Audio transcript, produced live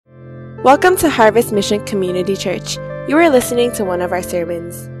Welcome to Harvest Mission Community Church. You are listening to one of our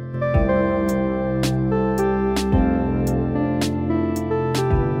sermons.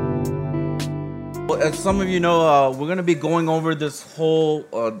 Well, as some of you know, we're going to be going over this whole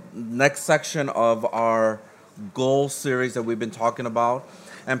next section of our goal series that we've been talking about.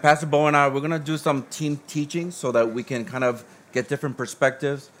 And Pastor Bo and I, we're going to do some team teaching so that we can kind of get different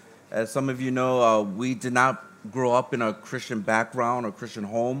perspectives. As some of you know, we did not grow up in a Christian background or Christian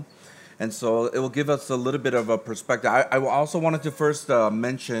home. And so it will give us a little bit of a perspective. I also wanted to first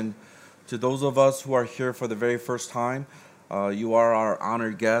mention to those of us who are here for the very first time, you are our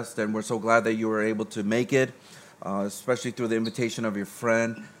honored guest, and we're so glad that you were able to make it, especially through the invitation of your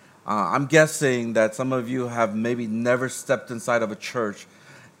friend. I'm guessing that some of you have maybe never stepped inside of a church.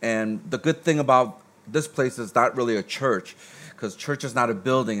 And the good thing about this place is not really a church, because church is not a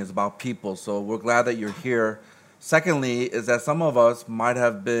building, it's about people. So we're glad that you're here. Secondly, is that some of us might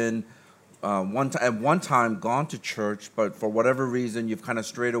have been at one time gone to church, but for whatever reason you've kind of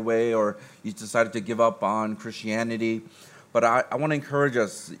strayed away or you decided to give up on Christianity. But I want to encourage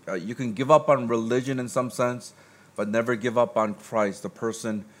us, you can give up on religion in some sense, but never give up on Christ, the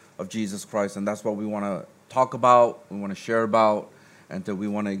person of Jesus Christ. And that's what we want to talk about, we want to share about, and that we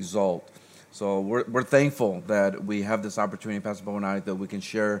want to exalt. So we're thankful that we have this opportunity, Pastor Bo and I, that we can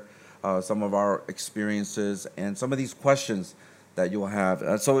share some of our experiences and some of these questions that you'll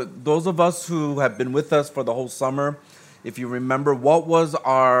have. So those of us who have been with us for the whole summer, if you remember, what was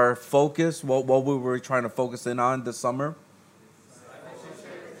our focus? What we were trying to focus in on this summer?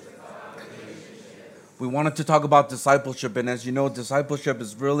 We wanted to talk about discipleship. And as you know, discipleship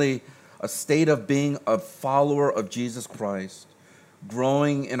is really a state of being a follower of Jesus Christ,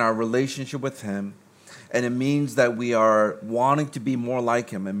 growing in our relationship with Him. And it means that we are wanting to be more like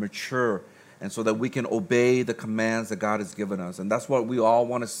Him and mature, and so that we can obey the commands that God has given us. And that's what we all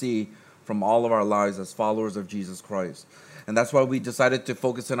want to see from all of our lives as followers of Jesus Christ. And that's why we decided to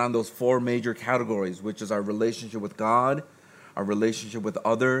focus in on those four major categories, which is our relationship with God, our relationship with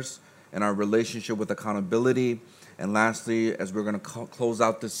others, and our relationship with accountability. And lastly, as we're going to close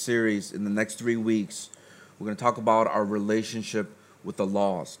out this series in the next 3 weeks, we're going to talk about our relationship with the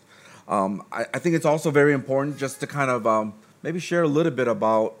lost. I think it's also very important just to kind of maybe share a little bit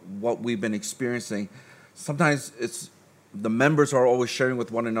about what we've been experiencing. Sometimes it's the members are always sharing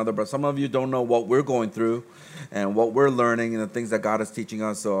with one another, but some of you don't know what we're going through and what we're learning and the things that God is teaching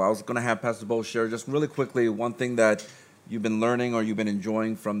us. So I was going to have Pastor Bo share just really quickly one thing that you've been learning or you've been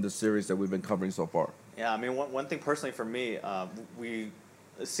enjoying from the series that we've been covering so far. Yeah, I mean, one thing personally for me, it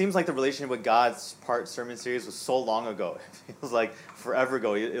seems like the relationship with God's part sermon series was so long ago. It feels like forever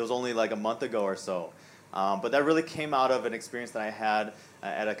ago. It was only like a month ago or so. But that really came out of an experience that I had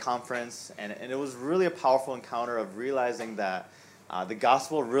at a conference, and it was really a powerful encounter of realizing that the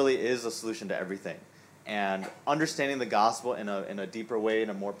gospel really is a solution to everything. And understanding the gospel in a deeper way, in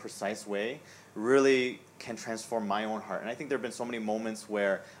a more precise way, really can transform my own heart. And I think there have been so many moments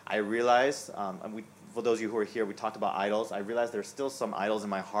where I realized, for those of you who are here, we talked about idols. I realized there's still some idols in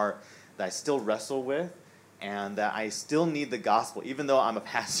my heart that I still wrestle with, and that I still need the gospel. Even though I'm a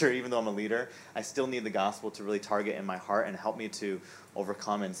pastor, even though I'm a leader, I still need the gospel to really target in my heart and help me to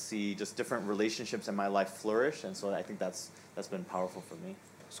overcome and see just different relationships in my life flourish. And so I think that's been powerful for me.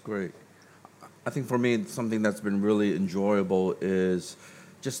 That's great. I think for me, something that's been really enjoyable is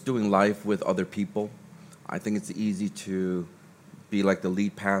just doing life with other people. I think it's easy to be like the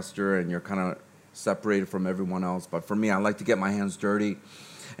lead pastor and you're kind of separated from everyone else. But for me, I like to get my hands dirty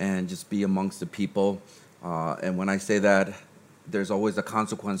and just be amongst the people. And when I say that, there's always a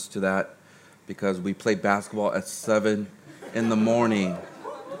consequence to that, because we played basketball at 7 in the morning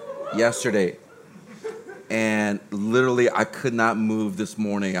yesterday. And literally, I could not move this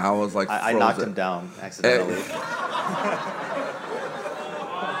morning. I was like frozen. I knocked him down accidentally.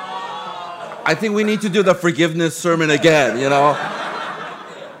 I think we need to do the forgiveness sermon again, you know?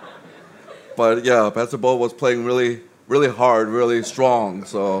 But yeah, Pastor Bo was playing really, really hard, really strong,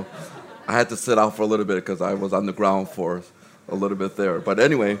 so I had to sit out for a little bit because I was on the ground for a little bit there. But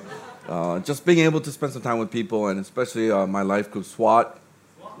anyway, just being able to spend some time with people, and especially my life group, SWAT.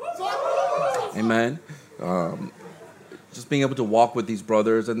 Amen. Just being able to walk with these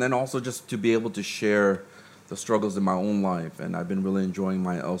brothers, and then also just to be able to share the struggles in my own life. And I've been really enjoying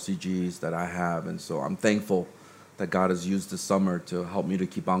my LCGs that I have. And so I'm thankful that God has used this summer to help me to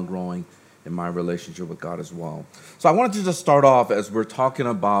keep on growing in my relationship with God as well. So I wanted to just start off as we're talking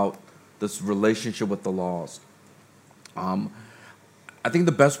about this relationship with the lost. I think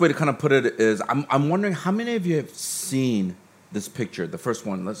the best way to kind of put it is, I'm wondering how many of you have seen this picture, the first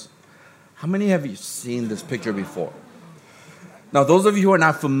one. How many have you seen this picture before? Now, those of you who are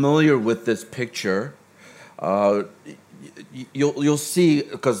not familiar with this picture, you'll see,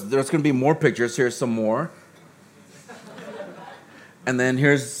 because there's going to be more pictures. Here's some more. And then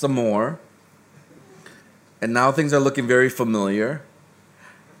here's some more. And now things are looking very familiar.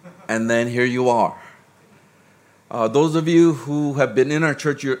 And then here you are. Those of you who have been in our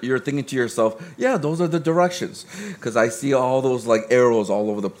church, you're thinking to yourself, yeah, those are the directions. Because I see all those like arrows all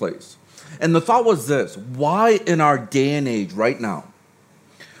over the place. And the thought was this: why in our day and age right now,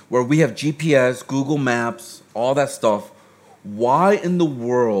 where we have GPS, Google Maps, all that stuff, why in the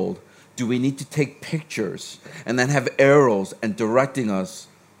world do we need to take pictures and then have arrows and directing us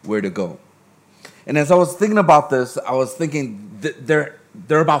where to go? And as I was thinking about this, I was thinking there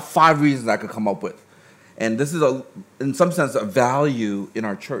are about 5 reasons I could come up with. And this is, in some sense, a value in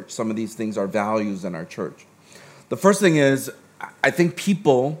our church. Some of these things are values in our church. The first thing is, I think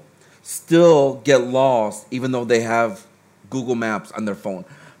people still get lost even though they have Google Maps on their phone.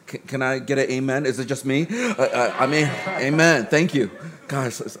 Can I get an amen? Is it just me? I mean, amen. Thank you.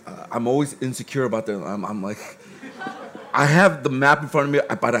 Gosh, I'm always insecure about that. I'm like, I have the map in front of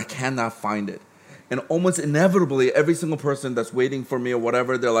me, but I cannot find it. And almost inevitably, every single person that's waiting for me or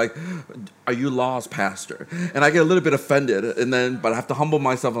whatever, they're like, "Are you lost, Pastor?" And I get a little bit offended, but I have to humble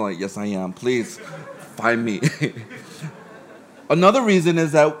myself. I'm like, "Yes, I am. Please find me." Another reason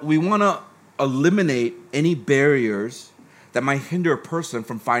is that we want to eliminate any barriers that might hinder a person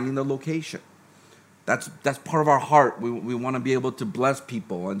from finding the location. That's part of our heart. We want to be able to bless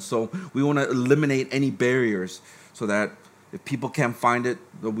people, and so we want to eliminate any barriers so that if people can't find it,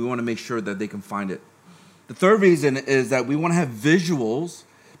 we want to make sure that they can find it. The third reason is that we want to have visuals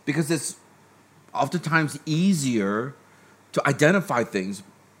because it's oftentimes easier to identify things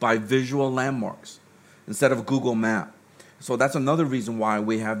by visual landmarks instead of Google Map. So that's another reason why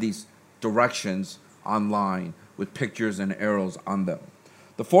we have these directions online with pictures and arrows on them.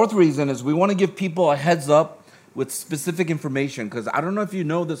 The fourth reason is we want to give people a heads up with specific information, because I don't know if you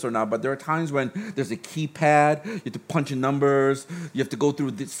know this or not, but there are times when there's a keypad, you have to punch in numbers, you have to go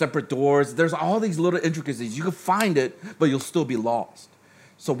through the separate doors. There's all these little intricacies. You can find it, but you'll still be lost.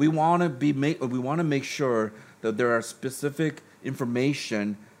 So we want to make sure that there are specific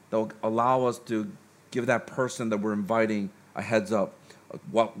information that will allow us to give that person that we're inviting a heads up,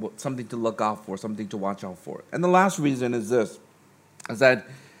 something to look out for, something to watch out for. And the last reason is this, is that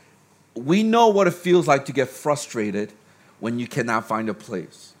we know what it feels like to get frustrated when you cannot find a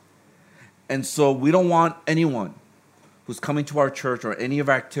place. And so we don't want anyone who's coming to our church or any of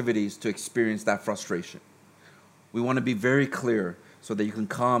our activities to experience that frustration. We want to be very clear so that you can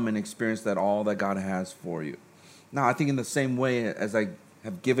come and experience all that God has for you. Now, I think in the same way as I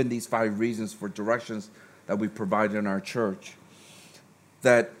have given these 5 reasons for directions that we provide in our church,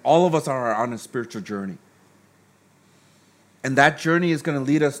 that all of us are on a spiritual journey. And that journey is going to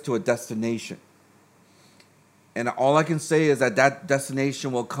lead us to a destination. And all I can say is that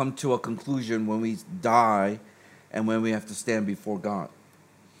destination will come to a conclusion when we die and when we have to stand before God.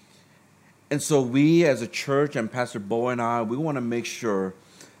 And so we as a church, and Pastor Bo and I, we want to make sure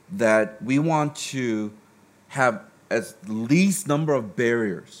that we want to have as least number of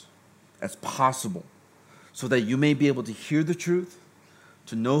barriers as possible so that you may be able to hear the truth,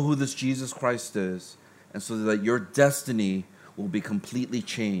 to know who this Jesus Christ is, and so that your destiny will be completely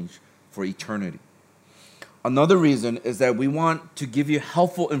changed for eternity. Another reason is that we want to give you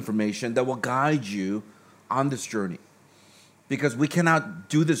helpful information that will guide you on this journey, because we cannot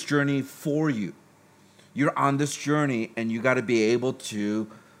do this journey for you. You're on this journey and you got to be able to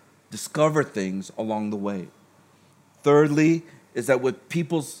discover things along the way. Thirdly is that with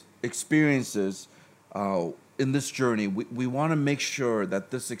people's experiences in this journey, we want to make sure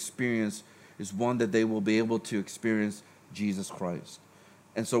that this experience is one that they will be able to experience Jesus Christ.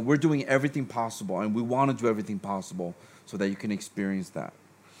 And so we're doing everything possible, and we want to do everything possible so that you can experience that.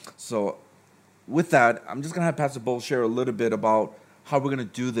 So with that, I'm just going to have Pastor Bo share a little bit about how we're going to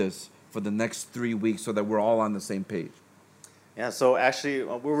do this for the next 3 weeks so that we're all on the same page. Yeah, so actually,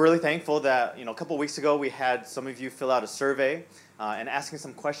 we're really thankful that, a couple weeks ago we had some of you fill out a survey and asking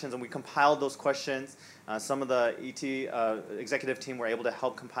some questions, and we compiled those questions. Some of the ET executive team were able to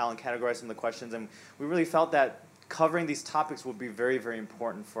help compile and categorize some of the questions, and we really felt that covering these topics would be very, very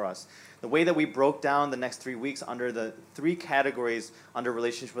important for us. The way that we broke down the next 3 weeks under the 3 categories under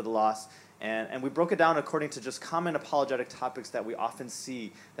relationship with the lost, and we broke it down according to just common apologetic topics that we often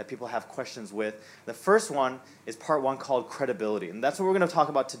see that people have questions with. The first one is part 1 called credibility, and that's what we're going to talk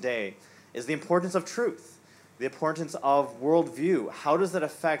about today, is the importance of truth, the importance of worldview. How does that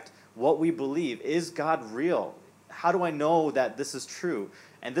affect what we believe? Is God real? How do I know that this is true?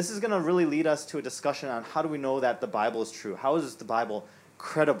 And this is going to really lead us to a discussion on how do we know that the Bible is true? How is the Bible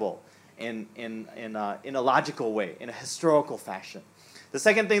credible in a logical way, in a historical fashion? The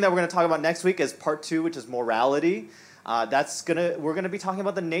second thing that we're going to talk about next week is part 2, which is morality. We're going to be talking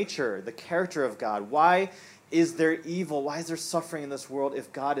about the nature, the character of God. Why is there evil? Why is there suffering in this world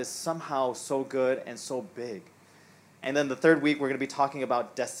if God is somehow so good and so big? And then the third week, we're going to be talking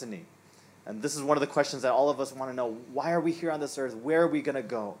about destiny. And this is one of the questions that all of us want to know. Why are we here on this earth? Where are we going to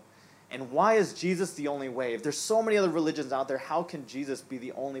go? And why is Jesus the only way? If there's so many other religions out there, how can Jesus be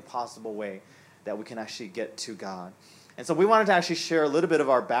the only possible way that we can actually get to God? And so we wanted to actually share a little bit of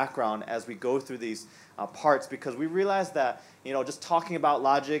our background as we go through these parts, because we realized that, just talking about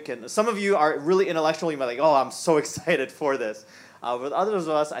logic, and some of you are really intellectual, you might be like, oh, I'm so excited for this. With others of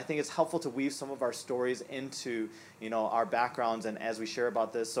us, I think it's helpful to weave some of our stories into, our backgrounds and as we share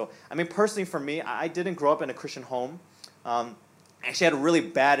about this. So, personally for me, I didn't grow up in a Christian home. I actually had a really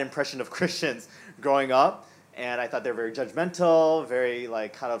bad impression of Christians growing up, and I thought they were very judgmental, very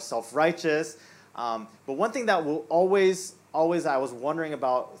kind of self-righteous. But one thing that will always I was wondering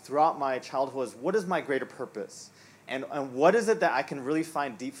about throughout my childhood was, what is my greater purpose? And what is it that I can really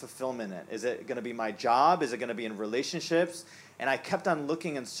find deep fulfillment in? Is it going to be my job? Is it going to be in relationships? And I kept on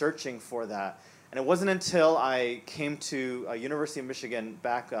looking and searching for that. And it wasn't until I came to University of Michigan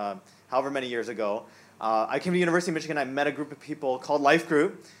back however many years ago. I came to University of Michigan, I met a group of people called Life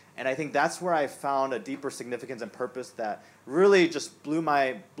Group. And I think that's where I found a deeper significance and purpose that really just blew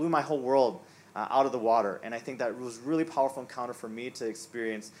my whole world out of the water. And I think that was a really powerful encounter for me to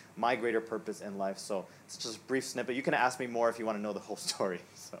experience my greater purpose in life. So it's just a brief snippet. You can ask me more if you want to know the whole story.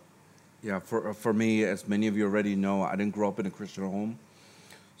 So. Yeah, for me, as many of you already know, I didn't grow up in a Christian home.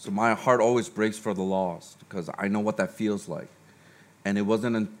 So my heart always breaks for the lost because I know what that feels like. And it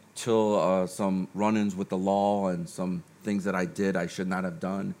wasn't until some run-ins with the law and some things that I did I should not have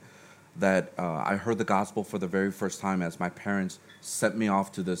done that I heard the gospel for the very first time as my parents sent me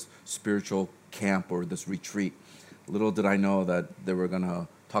off to this spiritual camp or this retreat. Little did I know that they were going to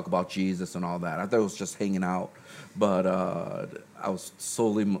talk about Jesus and all that. I thought it was just hanging out, but I was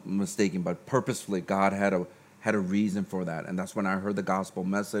solely mistaken. But purposefully, God had a reason for that, and that's when I heard the gospel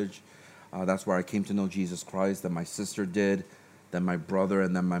message. That's where I came to know Jesus Christ. Then my sister did, then my brother,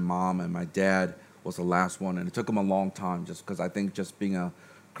 and then my mom, and my dad was the last one. And it took them a long time, just because I think just being a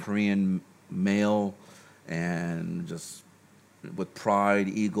Korean male and just with pride,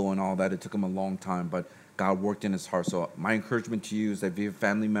 ego, and all that, it took him a long time, but God worked in his heart. So my encouragement to you is that if you have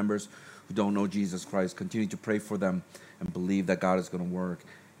family members who don't know Jesus Christ, continue to pray for them and believe that God is going to work.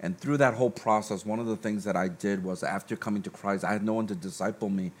 And through that whole process, one of the things that I did was after coming to Christ, I had no one to disciple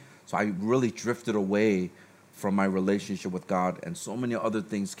me. So I really drifted away from my relationship with God, and so many other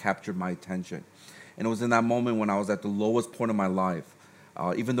things captured my attention. And it was in that moment when I was at the lowest point of my life.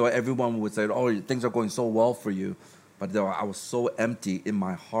 Even though everyone would say, oh, things are going so well for you, but I was so empty in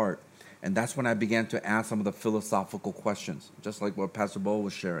my heart. And that's when I began to ask some of the philosophical questions, just like what Pastor Bo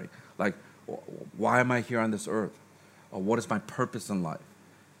was sharing. Like, why am I here on this earth? What is my purpose in life?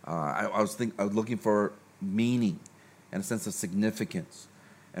 I was looking for meaning and a sense of significance.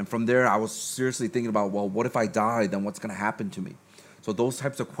 And from there, I was seriously thinking about, well, what if I die? Then what's going to happen to me? So those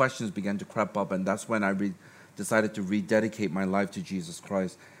types of questions began to creep up, and that's when I decided to rededicate my life to Jesus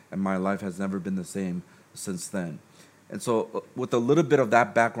Christ, and my life has never been the same since then. And so with a little bit of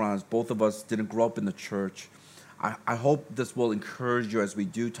that background, as both of us didn't grow up in the church, I hope this will encourage you as we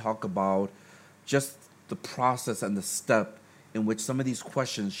do talk about just the process and the step in which some of these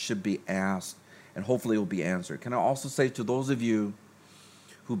questions should be asked, and hopefully it will be answered. Can I also say to those of you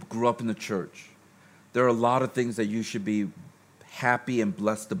who grew up in the church, there are a lot of things that you should be happy and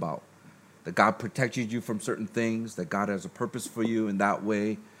blessed about. That God protected you from certain things, that God has a purpose for you in that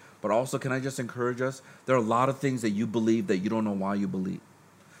way. But also, can I just encourage us? There are a lot of things that you believe that you don't know why you believe.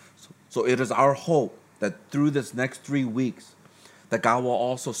 So it is our hope that through this next 3 weeks, that God will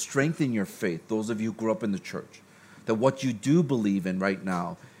also strengthen your faith, those of you who grew up in the church, that what you do believe in right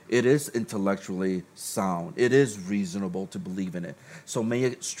now, it is intellectually sound. It is reasonable to believe in it. So may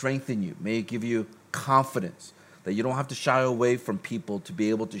it strengthen you. May it give you confidence that you don't have to shy away from people to be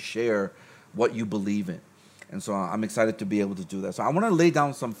able to share what you believe in. And so I'm excited to be able to do that. So I want to lay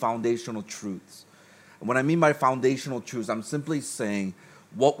down some foundational truths. And what I mean by foundational truths, I'm simply saying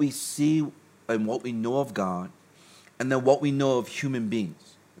what we see and what we know of God, and then what we know of human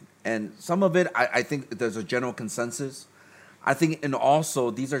beings. And some of it, I think there's a general consensus. I think, and also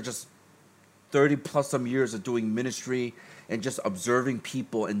these are just 30 plus some years of doing ministry and just observing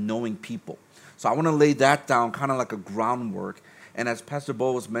people and knowing people. So I want to lay that down kind of like a groundwork. And as Pastor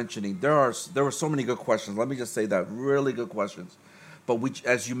Bo was mentioning, there were so many good questions. Let me just say that, really good questions. But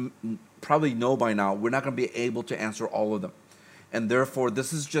as you probably know by now, we're not going to be able to answer all of them. And therefore,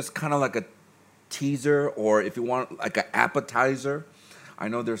 this is just kind of like a teaser, or if you want, like an appetizer. I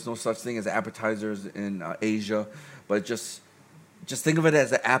know there's no such thing as appetizers in Asia, but just think of it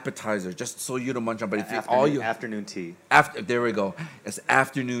as an appetizer, just so you don't munch on. But if afternoon tea. There we go. It's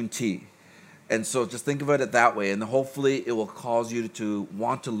afternoon tea. And so just think of it that way, and hopefully it will cause you to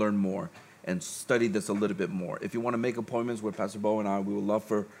want to learn more and study this a little bit more. If you want to make appointments with Pastor Bo and I, we would love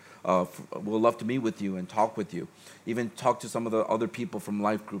we'll love to meet with you and talk with you. Even talk to some of the other people from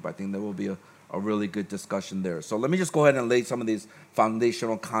Life Group. I think there will be a really good discussion there. So let me just go ahead and lay some of these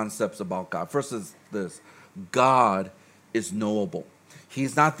foundational concepts about God. First is this: God is knowable.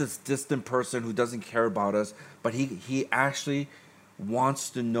 He's not this distant person who doesn't care about us, but he actually wants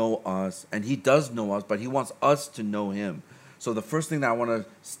to know us, and he does know us, but he wants us to know him. So the first thing that I want to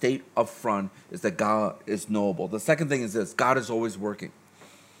state up front is that God is knowable. The second thing is this: God is always working.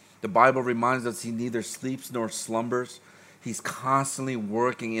 The Bible reminds us he neither sleeps nor slumbers. He's constantly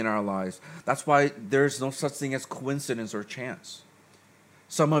working in our lives. That's why there's no such thing as coincidence or chance.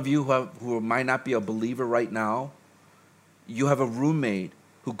 Some of you who might not be a believer right now, you have a roommate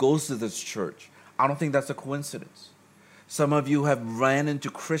who goes to this church. I don't think that's a coincidence. Some of you have ran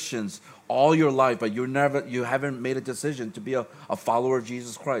into Christians all your life, but you haven't made a decision to be a follower of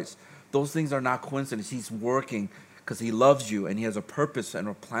Jesus Christ. Those things are not coincidence. He's working because he loves you and he has a purpose and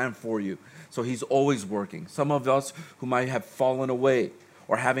a plan for you. So he's always working. Some of us who might have fallen away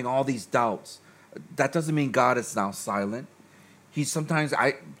or having all these doubts, that doesn't mean God is now silent.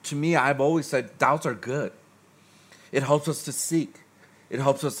 I've always said doubts are good. It helps us to seek. It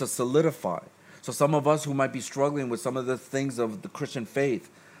helps us to solidify. So some of us who might be struggling with some of the things of the Christian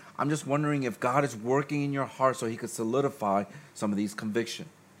faith, I'm just wondering if God is working in your heart so he could solidify some of these convictions.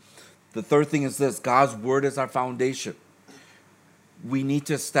 The third thing is this: God's word is our foundation. We need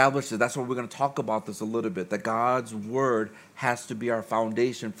to establish it. That's why we're going to talk about this a little bit, that God's word has to be our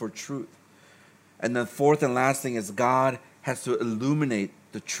foundation for truth. And the fourth and last thing is God has to illuminate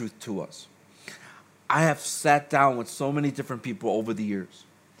the truth to us. I have sat down with so many different people over the years,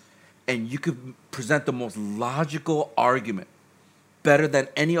 and you could present the most logical argument, better than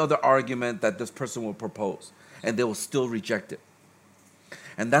any other argument that this person will propose, and they will still reject it.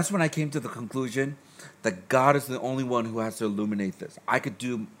 And that's when I came to the conclusion that God is the only one who has to illuminate this. I could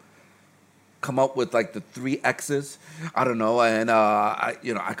come up with like the 3 X's, I don't know, and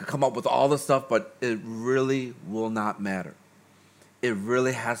I could come up with all the stuff, but it really will not matter. It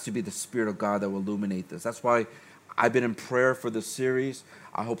really has to be the Spirit of God that will illuminate this. That's why I've been in prayer for this series.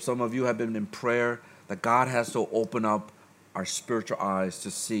 I hope some of you have been in prayer that God has to open up our spiritual eyes to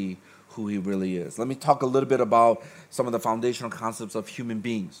see who he really is. Let me talk a little bit about some of the foundational concepts of human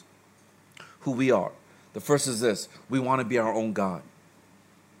beings, who we are. The first is this: we want to be our own God.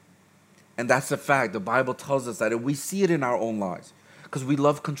 And that's a fact. The Bible tells us that, and we see it in our own lives because we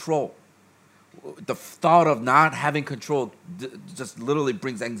love control. The thought of not having control just literally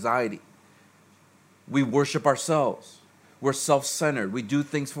brings anxiety. We worship ourselves. We're self-centered. We do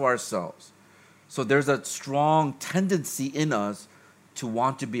things for ourselves. So there's a strong tendency in us to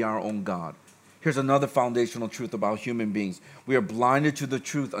want to be our own God. Here's another foundational truth about human beings. We are blinded to the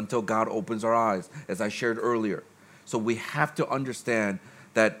truth until God opens our eyes, as I shared earlier. So we have to understand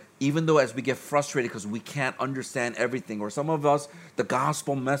that even though as we get frustrated because we can't understand everything, or some of us, the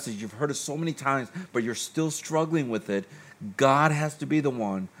gospel message, you've heard it so many times, but you're still struggling with it, God has to be the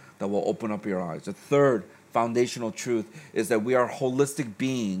one that will open up your eyes. The third foundational truth is that we are holistic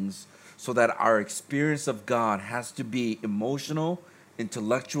beings, so that our experience of God has to be emotional,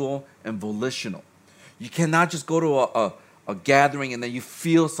 intellectual, and volitional. You cannot just go to a gathering and then you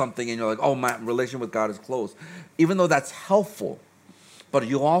feel something and you're like, oh, my relation with God is close. Even though that's helpful, but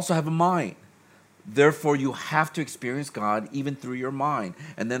you also have a mind. Therefore, you have to experience God even through your mind.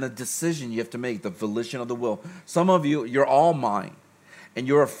 And then a decision you have to make, the volition of the will. Some of you, you're all mind, and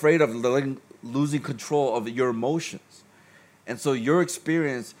you're afraid of losing control of your emotions. And so your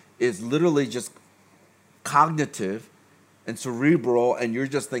experience is literally just cognitive and cerebral, and you're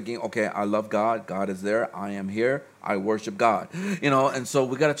just thinking, okay, I love God. God is there. I am here. I worship God. And so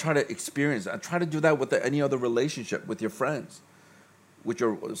we got to try to experience that. Try to do that with any other relationship, with your friends, with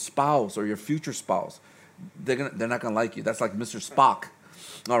your spouse or your future spouse. They're not gonna like you. That's like Mr. Spock.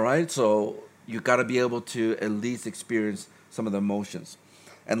 All right, so you got to be able to at least experience some of the emotions.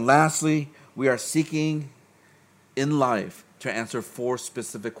 And lastly, we are seeking in life to answer 4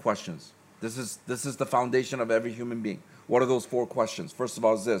 specific questions. This is the foundation of every human being. What are those 4 questions? First of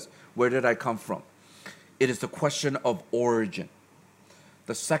all is this: where did I come from? It is the question of origin.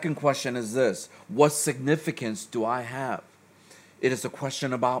 The second question is this: what significance do I have? It is a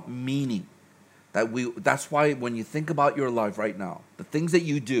question about meaning. That's why when you think about your life right now, the things that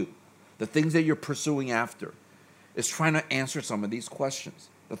you do, the things that you're pursuing after, is trying to answer some of these questions.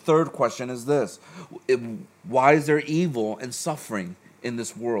 The third question is this: why is there evil and suffering in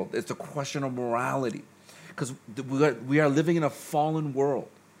this world? It's a question of morality, because we are living in a fallen world,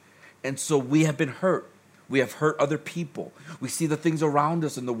 and so we have been hurt. We have hurt other people. We see the things around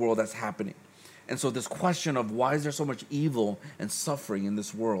us in the world that's happening, and so this question of why is there so much evil and suffering in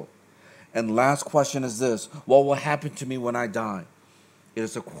this world? And last question is this: what will happen to me when I die? It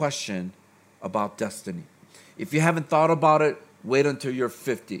is a question about destiny. If you haven't thought about it, wait until you're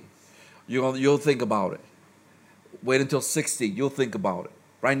 50. You'll think about it. Wait until 60. You'll think about it.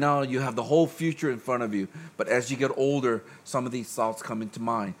 Right now, you have the whole future in front of you. But as you get older, some of these thoughts come into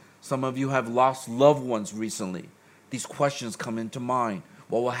mind. Some of you have lost loved ones recently. These questions come into mind.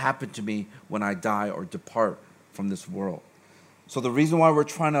 What will happen to me when I die or depart from this world? So the reason why we're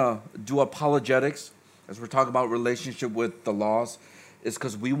trying to do apologetics, as we're talking about relationship with the laws, is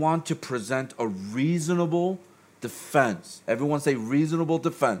because we want to present a reasonable defense. Everyone say reasonable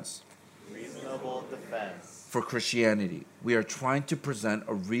defense. Reasonable defense. For Christianity. We are trying to present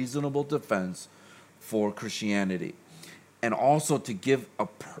a reasonable defense for Christianity. And also to give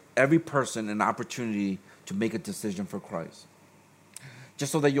every person an opportunity to make a decision for Christ.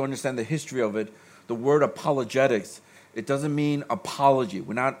 Just so that you understand the history of it, the word apologetics, it doesn't mean apology.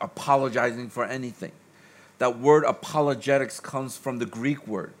 We're not apologizing for anything. That word apologetics comes from the Greek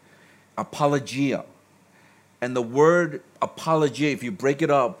word, apologia. And the word apologia, if you break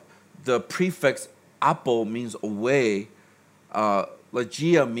it up, the prefix apo means away.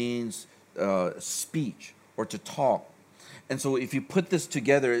 Logia means speech or to talk. And so if you put this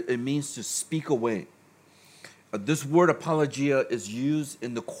together, it means to speak away. This word apologia is used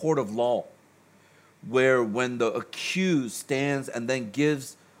in the court of law, where when the accused stands and then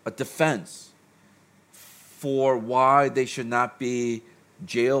gives a defense for why they should not be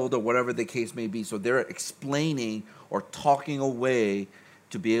jailed or whatever the case may be. So they're explaining or talking away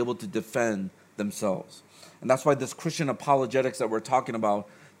to be able to defend themselves. And that's why this Christian apologetics that we're talking about,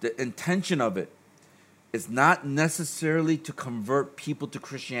 the intention of it is not necessarily to convert people to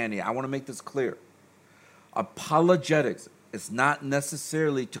Christianity. I want to make this clear. Apologetics is not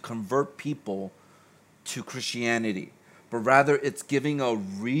necessarily to convert people to Christianity, but rather it's giving a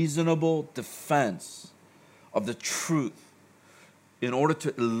reasonable defense of the truth in order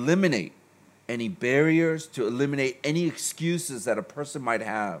to eliminate any barriers, to eliminate any excuses that a person might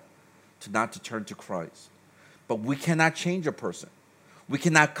have not to turn to Christ. But we cannot change a person. We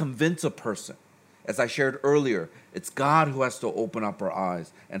cannot convince a person. As I shared earlier, it's God who has to open up our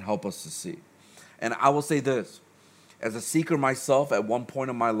eyes and help us to see. And I will say this, as a seeker myself at one point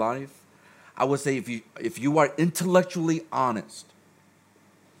in my life, I would say if you are intellectually honest,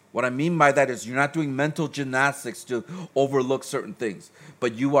 what I mean by that is you're not doing mental gymnastics to overlook certain things,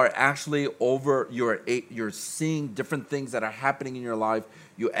 but you are actually you're seeing different things that are happening in your life.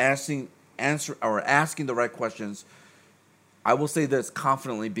 You're asking the right questions. I will say this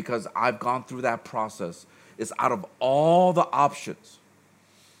confidently because I've gone through that process. It's out of all the options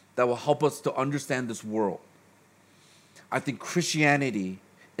that will help us to understand this world. I think Christianity,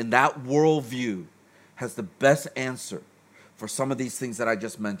 in that worldview, has the best answer for some of these things that I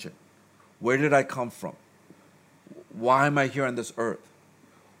just mentioned. Where did I come from? Why am I here on this earth?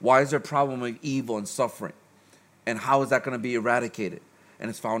 Why is there a problem with evil and suffering? And how is that going to be eradicated? And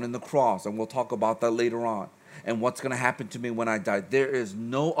it's found in the cross, and we'll talk about that later on. And what's going to happen to me when I die? There is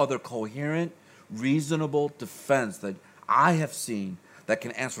no other coherent, reasonable defense that I have seen that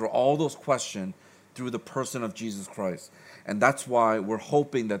can answer all those questions through the person of Jesus Christ. And that's why we're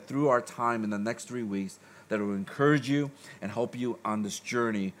hoping that through our time in the next 3 weeks, that it will encourage you and help you on this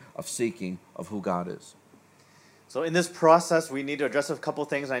journey of seeking of who God is. So in this process, we need to address a couple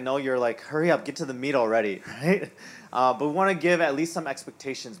things. I know you're like, hurry up, get to the meat already, right? But we want to give at least some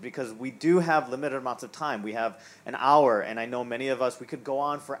expectations because we do have limited amounts of time. We have an hour, and I know many of us, we could go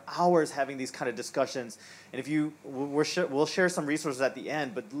on for hours having these kind of discussions. And we'll share some resources at the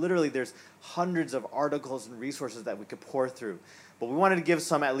end, but literally there's hundreds of articles and resources that we could pour through. But we wanted to give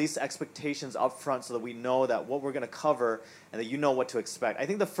some at least expectations up front so that we know that what we're going to cover and that you know what to expect. I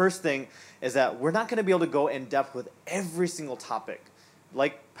think the first thing is that we're not going to be able to go in depth with every single topic.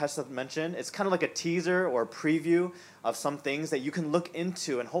 Like Pastor mentioned, it's kind of like a teaser or a preview of some things that you can look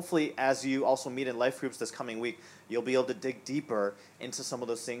into. And hopefully as you also meet in life groups this coming week, you'll be able to dig deeper into some of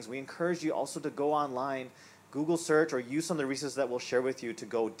those things. We encourage you also to go online, Google search, or use some of the resources that we'll share with you to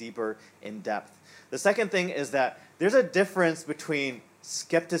go deeper in depth. The second thing is that there's a difference between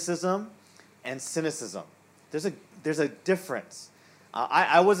skepticism and cynicism. There's a there's a difference.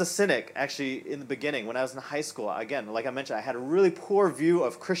 I was a cynic, actually, in the beginning when I was in high school. Again, like I mentioned, I had a really poor view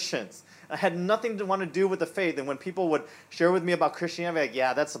of Christians. I had nothing to want to do with the faith. And when people would share with me about Christianity, I'd be like,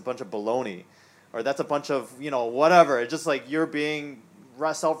 yeah, that's a bunch of baloney. Or that's a bunch of, whatever. It's just like you're being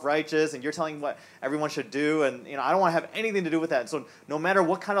self-righteous and you're telling what everyone should do. And, I don't want to have anything to do with that. And so no matter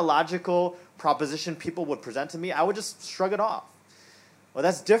what kind of logical proposition people would present to me, I would just shrug it off. Well,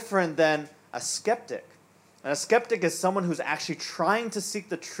 that's different than a skeptic. And a skeptic is someone who's actually trying to seek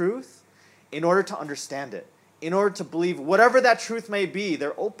the truth in order to understand it, in order to believe whatever that truth may be.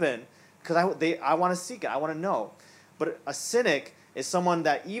 They're open because I want to seek it. I want to know. But a cynic is someone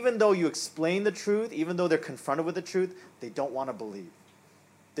that even though you explain the truth, even though they're confronted with the truth, they don't want to believe.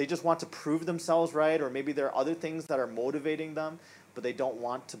 They just want to prove themselves right, or maybe there are other things that are motivating them, but they don't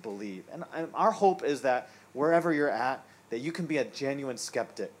want to believe. And our hope is that wherever you're at, that you can be a genuine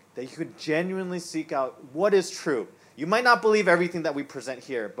skeptic, that you could genuinely seek out what is true. You might not believe everything that we present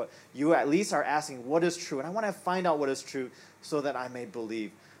here, but you at least are asking what is true. And I want to find out what is true so that I may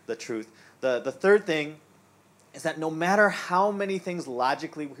believe the truth. The third thing is that no matter how many things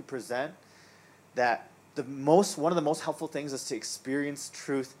logically we present, that one of the most helpful things is to experience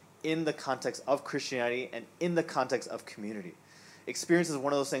truth in the context of Christianity and in the context of community. Experience is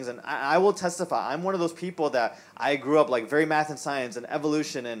one of those things, and I will testify, I'm one of those people that I grew up like very math and science and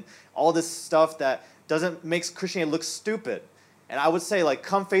evolution and all this stuff that makes Christianity look stupid. And I would say, like,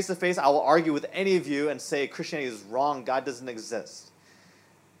 come face to face, I will argue with any of you and say Christianity is wrong, God doesn't exist.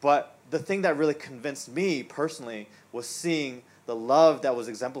 But the thing that really convinced me personally was seeing the love that was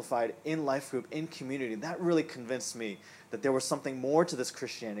exemplified in life group, in community. That really convinced me that there was something more to this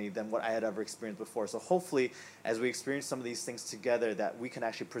Christianity than what I had ever experienced before. So hopefully, as we experience some of these things together, that we can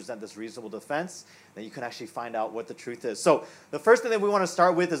actually present this reasonable defense, that you can actually find out what the truth is. So the first thing that we want to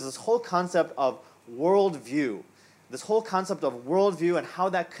start with is this whole concept of worldview. This whole concept of worldview and how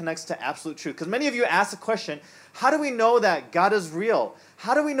that connects to absolute truth. Because many of you ask the question, how do we know that God is real?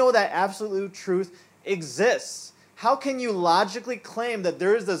 How do we know that absolute truth exists? How can you logically claim that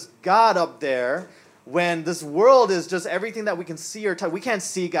there is this God up there when this world is just everything that we can see or touch? We can't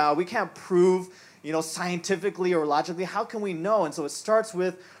see God. We can't prove, scientifically or logically. How can we know? And so it starts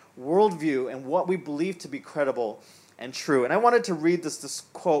with worldview and what we believe to be credible and true. And I wanted to read this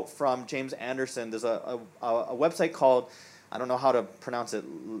quote from James Anderson. There's a website called, I don't know how to pronounce it,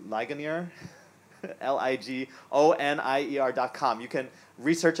 Ligonier? Ligonier.com. You can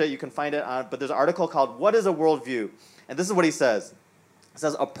research it, you can find it on, but there's an article called What is a Worldview? And this is what he says. It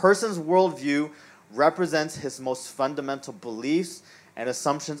says, a person's worldview represents his most fundamental beliefs and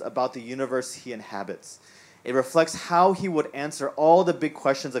assumptions about the universe he inhabits. It reflects how he would answer all the big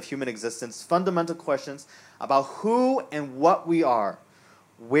questions of human existence, fundamental questions about who and what we are,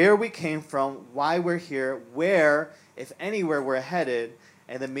 where we came from, why we're here, where, if anywhere, we're headed,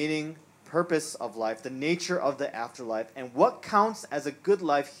 and the meaning, purpose of life, the nature of the afterlife, and what counts as a good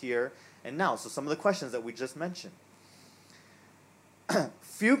life here and now. So some of the questions that we just mentioned.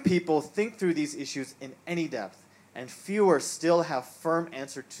 Few people think through these issues in any depth, and fewer still have firm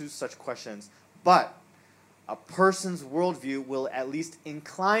answer to such questions. But a person's worldview will at least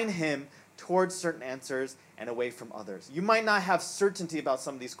incline him towards certain answers and away from others. You might not have certainty about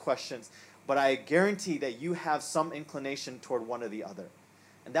some of these questions, but I guarantee that you have some inclination toward one or the other.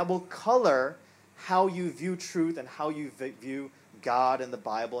 And that will color how you view truth and how you view God and the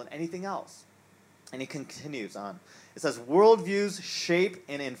Bible and anything else. And he continues on. It says, worldviews shape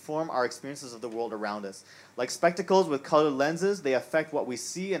and inform our experiences of the world around us. Like spectacles with colored lenses, they affect what we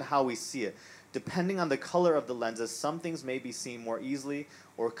see and how we see it. Depending on the color of the lenses, some things may be seen more easily,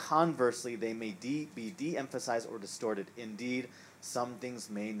 or conversely, they may be de-emphasized or distorted. Indeed, some things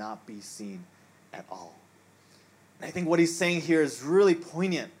may not be seen at all. And I think what he's saying here is really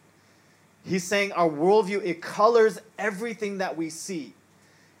poignant. He's saying our worldview, it colors everything that we see.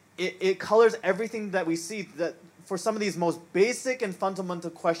 It colors everything that we see, that for some of these most basic and fundamental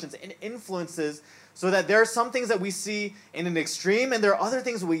questions, and influences, so that there are some things that we see in an extreme, and there are other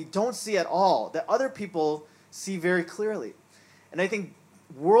things we don't see at all, that other people see very clearly. And I think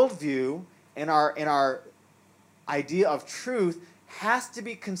worldview and our idea of truth has to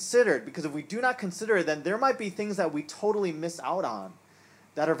be considered, because if we do not consider it, then there might be things that we totally miss out on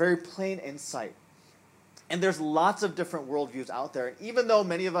that are very plain in sight. And there's lots of different worldviews out there. And even though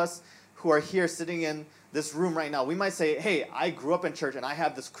many of us who are here sitting in this room right now, we might say, hey, I grew up in church and I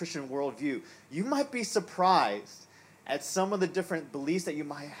have this Christian worldview. You might be surprised at some of the different beliefs that you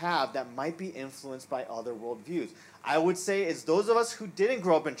might have that might be influenced by other worldviews. I would say it's those of us who didn't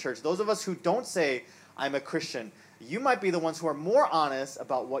grow up in church, those of us who don't say, I'm a Christian, you might be the ones who are more honest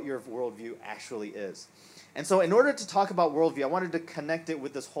about what your worldview actually is. And so in order to talk about worldview, I wanted to connect it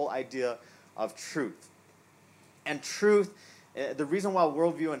with this whole idea of truth. And truth, the reason why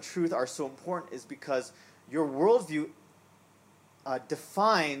worldview and truth are so important is because your worldview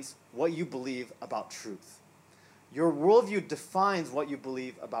defines what you believe about truth. Your worldview defines what you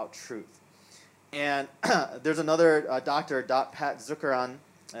believe about truth. And there's another doctor, Pat Zuckeran,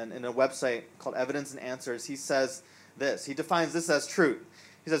 and in a website called Evidence and Answers, he says this. He defines this as truth.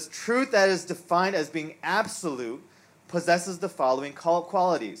 He says, truth that is defined as being absolute possesses the following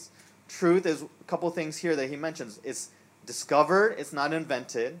qualities. Truth is a couple things here that he mentions. It's discovered, it's not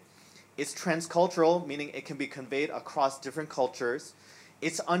invented. It's transcultural, meaning it can be conveyed across different cultures.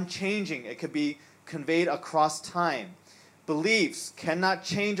 It's unchanging, it could be conveyed across time. Beliefs cannot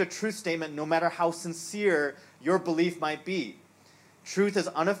change a truth statement no matter how sincere your belief might be. Truth is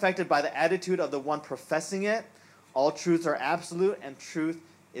unaffected by the attitude of the one professing it. All truths are absolute and truth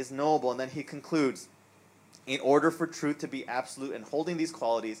is knowable. And then he concludes, in order for truth to be absolute and holding these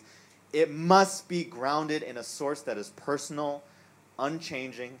qualities, it must be grounded in a source that is personal,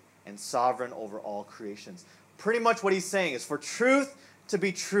 unchanging, and sovereign over all creations. Pretty much what he's saying is for truth to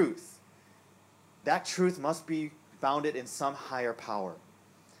be truth, that truth must be founded in some higher power,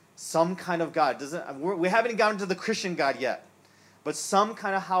 some kind of God. We haven't gotten to the Christian God yet, but some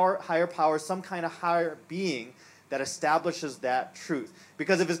kind of higher power, some kind of higher being that establishes that truth.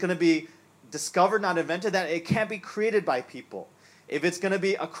 Because if it's going to be discovered, not invented, then it can't be created by people. If it's going to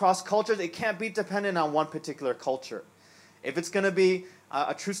be across cultures, it can't be dependent on one particular culture. If it's going to be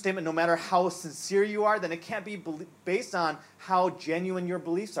a true statement, no matter how sincere you are, then it can't be based on how genuine your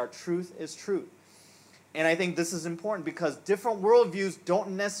beliefs are. Truth is truth. And I think this is important because different worldviews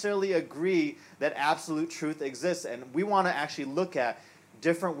don't necessarily agree that absolute truth exists. And we want to actually look at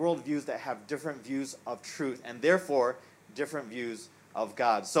different worldviews that have different views of truth and therefore different views of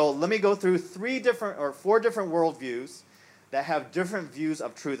God. So let me go through four different worldviews that have different views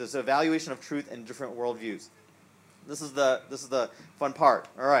of truth. It's an evaluation of truth in different worldviews. This is the fun part.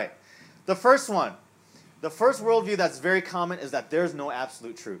 All right. The first worldview that's very common is that there's no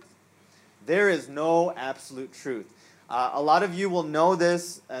absolute truth. There is no absolute truth. A lot of you will know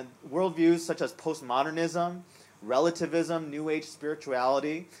this, worldviews such as postmodernism, relativism, New Age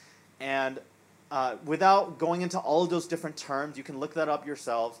spirituality, and without going into all of those different terms, you can look that up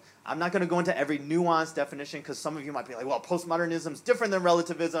yourselves. I'm not going to go into every nuanced definition because some of you might be like, well, postmodernism is different than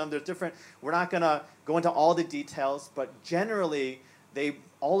relativism. They're different. We're not going to go into all the details, but generally, they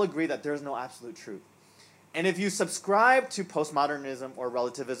all agree that there's no absolute truth. And if you subscribe to postmodernism or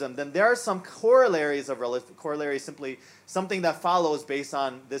relativism, then there are some corollaries of corollary, simply something that follows based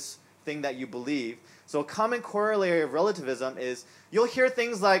on this thing that you believe. So a common corollary of relativism is you'll hear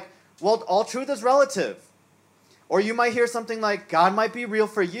things like, well, all truth is relative. Or you might hear something like, God might be real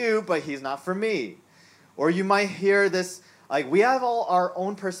for you, but he's not for me. Or you might hear this, like, we have all our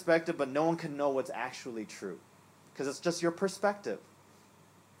own perspective, but no one can know what's actually true. Because it's just your perspective.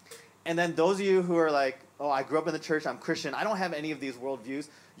 And then those of you who are like, oh, I grew up in the church, I'm Christian, I don't have any of these worldviews,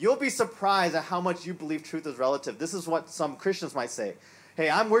 you'll be surprised at how much you believe truth is relative. This is what some Christians might say. Hey,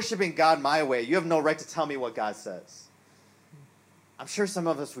 I'm worshiping God my way. You have no right to tell me what God says. I'm sure some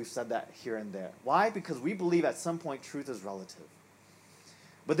of us, we've said that here and there. Why? Because we believe at some point truth is relative.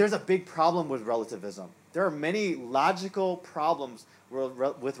 But there's a big problem with relativism. There are many logical problems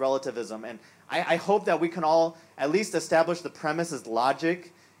with relativism. And I hope that we can all at least establish the premise as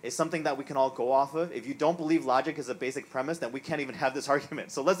logic is something that we can all go off of. If you don't believe logic is a basic premise, then we can't even have this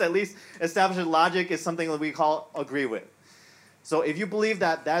argument. So let's at least establish that logic is something that we agree with. So if you believe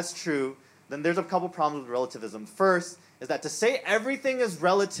that that's true, then there's a couple problems with relativism. First is that to say everything is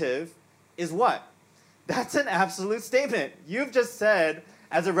relative is what? That's an absolute statement. You've just said,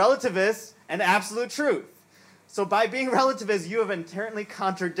 as a relativist, an absolute truth. So by being relativist, you have inherently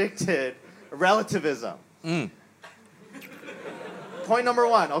contradicted relativism. Point number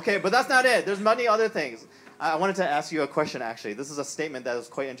one. Okay, but that's not it. There's many other things. I wanted to ask you a question, actually. This is a statement that is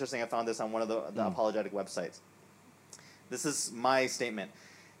quite interesting. I found this on one of the apologetic websites. This is my statement.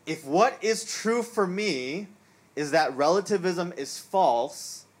 If what is true for me is that relativism is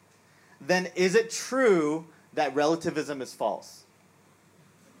false, then is it true that relativism is false?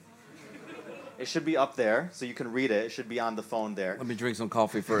 It should be up there, so you can read it. It should be on the phone there. Let me drink some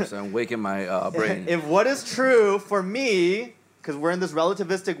coffee first and waken my brain. If what is true for me, because we're in this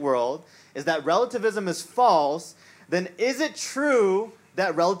relativistic world, is that relativism is false, then is it true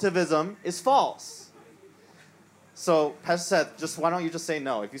that relativism is false? So Pastor Seth, why don't you just say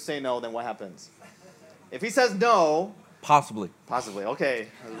no? If you say no, then what happens? If he says no... Possibly, okay,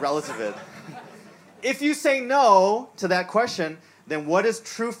 relative. If you say no to that question, then what is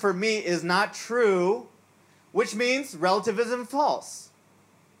true for me is not true which means relativism false.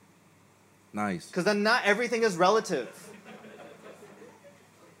 Nice. Because then not everything is relative.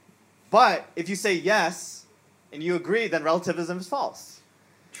 But if you say yes and you agree, then relativism is false.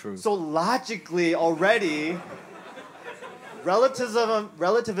 True. So logically already,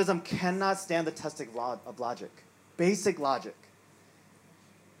 relativism cannot stand the test of logic. Basic logic.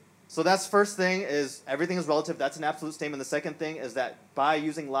 So that's first thing is everything is relative. That's an absolute statement. The second thing is that by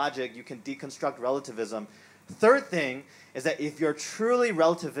using logic, you can deconstruct relativism. Third thing is that if you're truly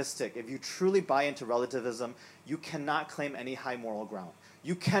relativistic, if you truly buy into relativism, you cannot claim any high moral ground.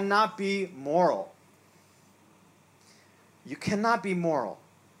 You cannot be moral. You cannot be moral.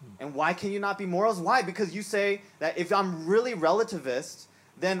 And why can you not be moral? Why? Because you say that if I'm really relativist,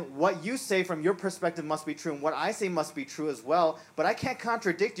 then what you say from your perspective must be true, and what I say must be true as well. But I can't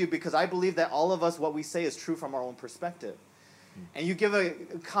contradict you because I believe that all of us, what we say is true from our own perspective. And you give a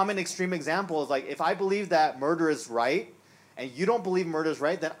common extreme example is like, if I believe that murder is right, and you don't believe murder is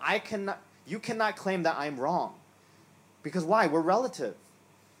right, then you cannot claim that I'm wrong. Because why? We're relative.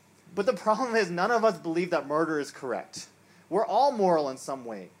 But the problem is none of us believe that murder is correct. We're all moral in some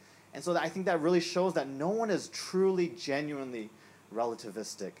way. And so I think that really shows that no one is truly, genuinely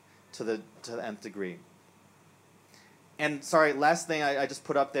relativistic to the nth degree. And sorry, last thing I just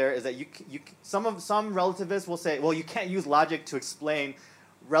put up there is that some relativists will say, well, you can't use logic to explain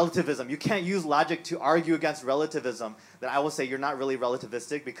relativism. You can't use logic to argue against relativism. Then I will say you're not really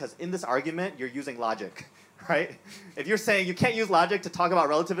relativistic because in this argument, you're using logic, right? If you're saying you can't use logic to talk about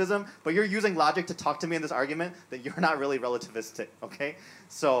relativism, but you're using logic to talk to me in this argument, then you're not really relativistic, okay?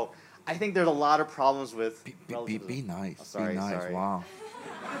 So I think there's a lot of problems with relativism. Be nice. Oh, sorry, be nice. sorry. Wow.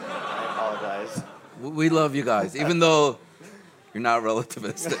 I apologize. We love you guys, even though you're not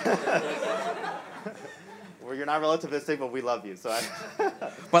relativistic. Well, you're not relativistic, but we love you. So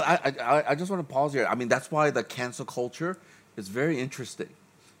But I just want to pause here. I mean, that's why the cancel culture is very interesting.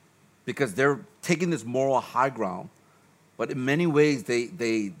 Because they're taking this moral high ground, but in many ways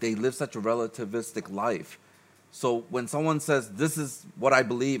they live such a relativistic life. So when someone says, this is what I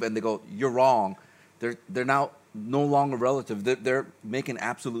believe, and they go, you're wrong, they're now no longer relative. They're making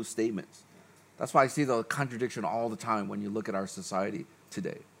absolute statements. That's why I see the contradiction all the time when you look at our society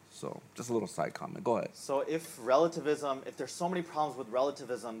today. So just a little side comment. Go ahead. So if there's so many problems with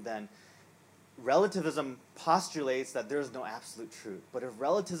relativism, then relativism postulates that there's no absolute truth. But if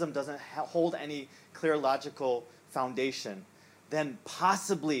relativism doesn't hold any clear logical foundation, then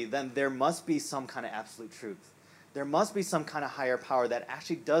possibly there must be some kind of absolute truth. There must be some kind of higher power that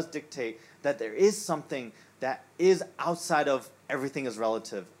actually does dictate that there is something that is outside of everything is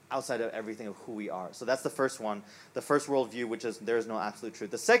relative, outside of everything of who we are. So that's the first one, the first worldview, which is there is no absolute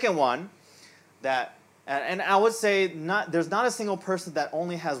truth. The second one, and I would say there's not a single person that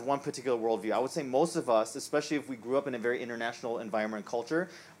only has one particular worldview. I would say most of us, especially if we grew up in a very international environment and culture,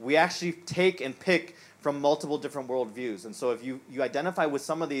 we actually take and pick from multiple different worldviews. And so if you identify with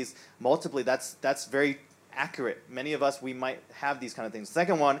some of these multiply, that's very accurate. Many of us, we might have these kind of things. The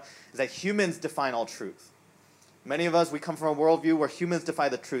second one is that humans define all truth. Many of us, we come from a worldview where humans define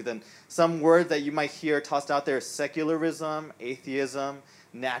the truth. And some words that you might hear tossed out there is secularism, atheism,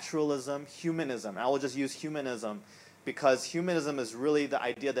 naturalism, humanism. I will just use humanism because humanism is really the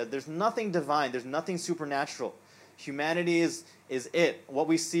idea that there's nothing divine, there's nothing supernatural. Humanity is it. What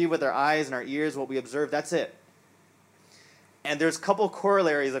we see with our eyes and our ears, what we observe, that's it. And there's a couple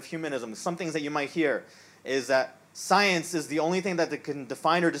corollaries of humanism. Some things that you might hear is that science is the only thing that can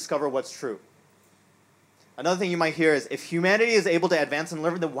define or discover what's true. Another thing you might hear is if humanity is able to advance and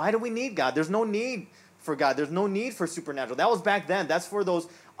learn, then why do we need God? There's no need for God. There's no need for supernatural. That was back then. That's for those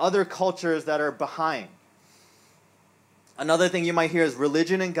other cultures that are behind. Another thing you might hear is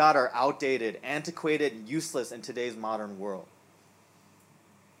religion and God are outdated, antiquated, and useless in today's modern world.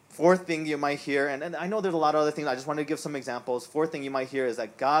 Fourth thing you might hear, and I know there's a lot of other things, I just want to give some examples. Fourth thing you might hear is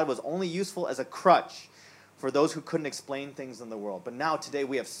that God was only useful as a crutch for those who couldn't explain things in the world. But now, today,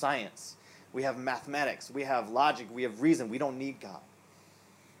 we have science. We have mathematics. We have logic. We have reason. We don't need God.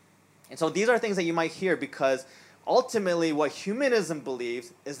 And so these are things that you might hear because ultimately what humanism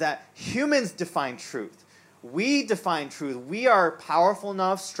believes is that humans define truth. We define truth. We are powerful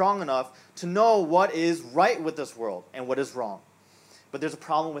enough, strong enough to know what is right with this world and what is wrong. But there's a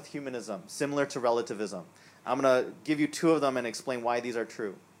problem with humanism, similar to relativism. I'm going to give you two of them and explain why these are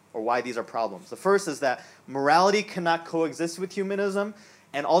true or why these are problems. The first is that morality cannot coexist with humanism,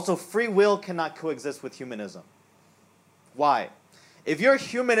 and also free will cannot coexist with humanism. Why? If you're a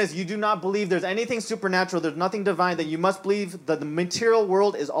humanist, you do not believe there's anything supernatural, there's nothing divine, then you must believe that the material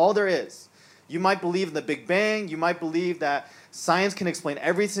world is all there is. You might believe in the Big Bang. You might believe that science can explain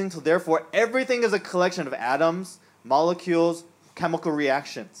everything, so therefore everything is a collection of atoms, molecules, chemical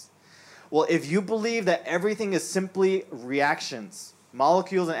reactions. Well, if you believe that everything is simply reactions,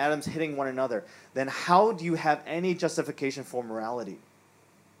 molecules and atoms hitting one another, then how do you have any justification for morality?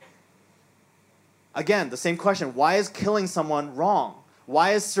 Again, the same question. Why is killing someone wrong?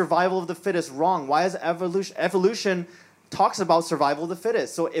 Why is survival of the fittest wrong? Why is evolution? Evolution talks about survival of the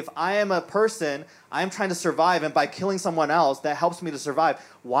fittest. So if I am a person, I'm trying to survive, and by killing someone else, that helps me to survive.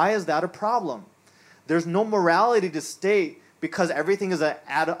 Why is that a problem? There's no morality to state because everything is an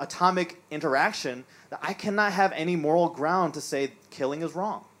atomic interaction that I cannot have any moral ground to say killing is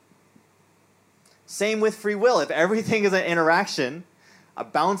wrong. Same with free will. If everything is an interaction, a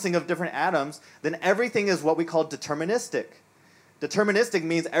bouncing of different atoms, then everything is what we call deterministic. Deterministic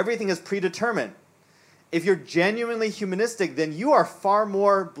means everything is predetermined. If you're genuinely humanistic, then you are far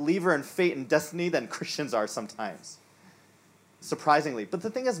more believer in fate and destiny than Christians are sometimes, surprisingly. But the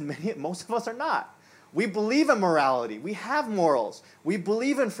thing is, most of us are not. We believe in morality. We have morals. We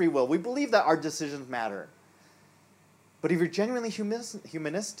believe in free will. We believe that our decisions matter. But if you're genuinely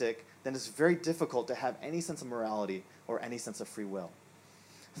humanistic, then it's very difficult to have any sense of morality or any sense of free will.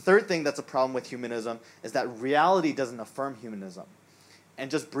 Third thing that's a problem with humanism is that reality doesn't affirm humanism. And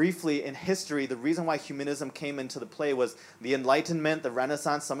just briefly, in history, the reason why humanism came into the play was the Enlightenment, the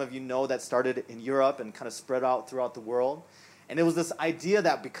Renaissance. Some of you know that started in Europe and kind of spread out throughout the world. And it was this idea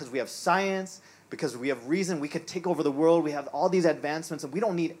that because we have science, because we have reason, we can take over the world. We have all these advancements, and we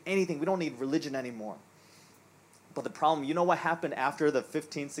don't need anything. We don't need religion anymore. But the problem, you know what happened after the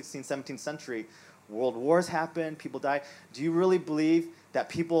 15th, 16th, 17th century? World wars happened, people died. Do you really believe that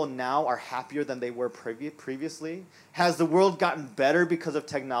people now are happier than they were previously? Has the world gotten better because of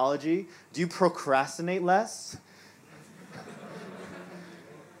technology? Do you procrastinate less?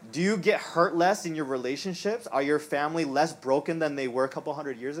 Do you get hurt less in your relationships? Are your family less broken than they were a couple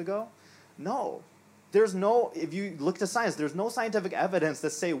hundred years ago? No. There's no, if you look to science, there's no scientific evidence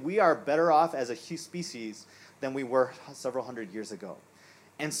that say we are better off as a species than we were several hundred years ago.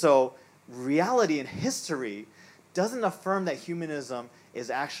 And so reality and history doesn't affirm that humanism is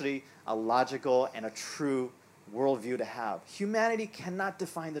actually a logical and a true worldview to have. Humanity cannot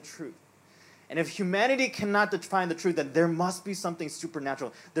define the truth. And if humanity cannot define the truth, then there must be something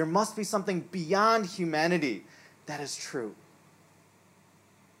supernatural. There must be something beyond humanity that is true.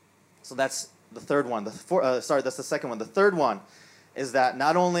 So that's the third one. That's the second one. The third one is that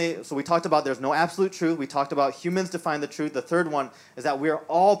not only, so we talked about there's no absolute truth. We talked about humans define the truth. The third one is that we are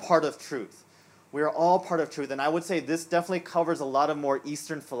all part of truth. We are all part of truth. And I would say this definitely covers a lot of more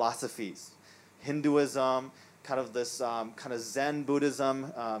Eastern philosophies. Hinduism, kind of this kind of Zen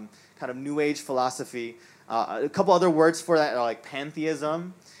Buddhism, kind of New Age philosophy. A couple other words for that are like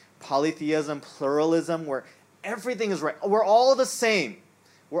pantheism, polytheism, pluralism, where everything is right. We're all the same.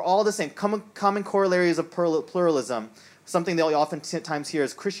 We're all the same. Common corollaries of pluralism, something that we oftentimes hear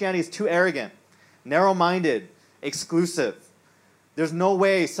is Christianity is too arrogant, narrow-minded, exclusive. There's no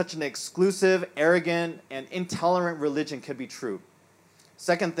way such an exclusive, arrogant, and intolerant religion could be true.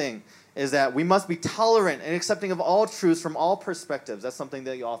 Second thing is that we must be tolerant and accepting of all truths from all perspectives. That's something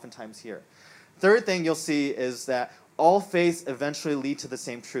that you oftentimes hear. Third thing you'll see is that all faiths eventually lead to the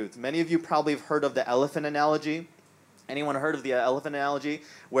same truth. Many of you probably have heard of the elephant analogy. Anyone heard of the elephant analogy?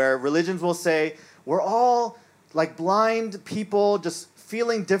 Where religions will say, we're all like blind people just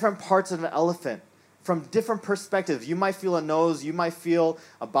feeling different parts of an elephant from different perspectives. You might feel a nose, you might feel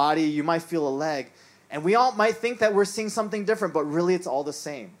a body, you might feel a leg. And we all might think that we're seeing something different, but really it's all the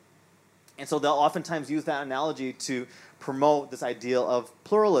same. And so they'll oftentimes use that analogy to promote this ideal of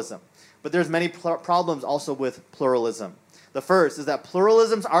pluralism. But there's many problems also with pluralism. The first is that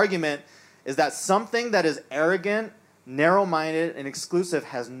pluralism's argument is that something that is arrogant, narrow-minded, and exclusive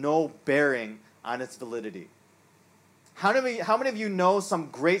has no bearing on its validity. How many of you know some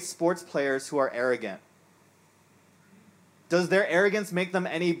great sports players who are arrogant? Does their arrogance make them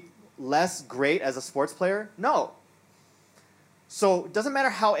any less great as a sports player? No. So it doesn't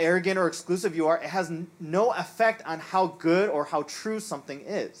matter how arrogant or exclusive you are, it has no effect on how good or how true something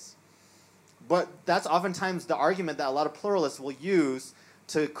is. But that's oftentimes the argument that a lot of pluralists will use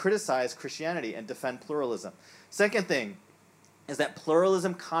to criticize Christianity and defend pluralism. Second thing is that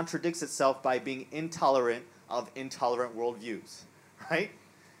pluralism contradicts itself by being intolerant of intolerant worldviews, right?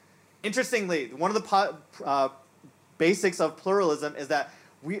 Interestingly, one of the basics of pluralism is that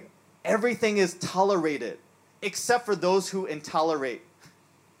everything is tolerated, except for those who intolerate.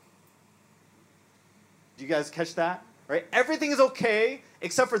 Do you guys catch that? Right? Everything is okay,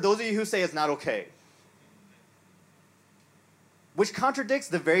 except for those of you who say it's not okay. which contradicts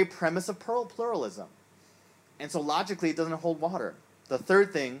the very premise of pluralism. And so logically, it doesn't hold water. The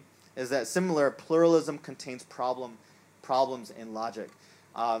third thing is that similar pluralism contains problems in logic.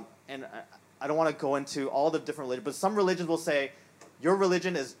 And I don't want to go into all the different religions, but some religions will say, your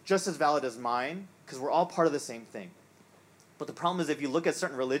religion is just as valid as mine, because we're all part of the same thing. But the problem is, if you look at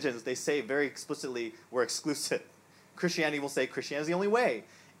certain religions, they say very explicitly, we're exclusive. Christianity will say Christianity is the only way.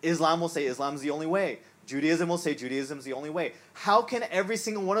 Islam will say Islam is the only way. Judaism will say Judaism is the only way. How can every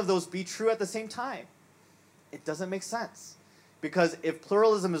single one of those be true at the same time? It doesn't make sense. Because if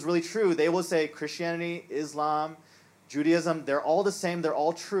pluralism is really true, they will say Christianity, Islam, Judaism, they're all the same, they're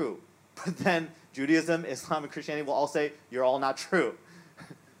all true. But then Judaism, Islam, and Christianity will all say, you're all not true.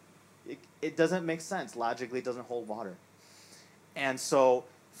 It doesn't make sense. Logically, it doesn't hold water. And so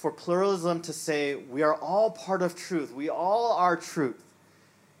for pluralism to say we are all part of truth, we all are truth,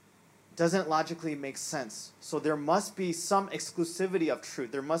 doesn't logically make sense. So there must be some exclusivity of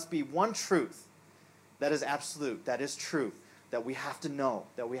truth. There must be one truth that is absolute, that is true, that we have to know,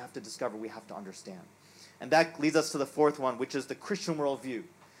 that we have to discover, we have to understand. And that leads us to the fourth one, which is the Christian worldview.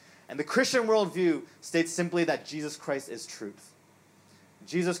 And the Christian worldview states simply that Jesus Christ is truth.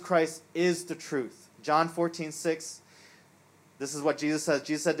 Jesus Christ is the truth. John 14:6, this is what Jesus says.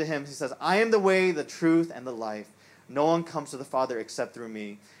 Jesus said to him, he says, I am the way, the truth, and the life. No one comes to the Father except through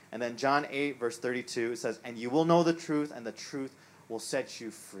me. And then John 8, verse 32, it says, and you will know the truth, and the truth will set you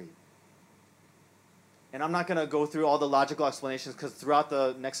free. And I'm not going to go through all the logical explanations, because throughout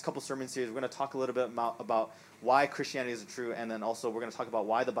the next couple sermon series, we're going to talk a little bit about why Christianity is true, and then also we're going to talk about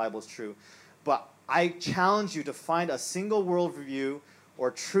why the Bible is true. But I challenge you to find a single worldview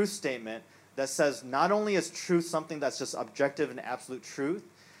or truth statement that says not only is truth something that's just objective and absolute truth,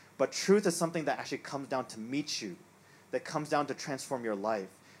 but truth is something that actually comes down to meet you, that comes down to transform your life,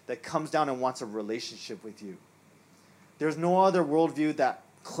 that comes down and wants a relationship with you. There's no other worldview that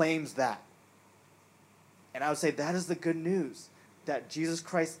claims that. And I would say that is the good news, that Jesus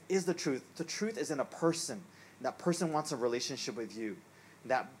Christ is the truth. The truth is in a person. That person wants a relationship with you.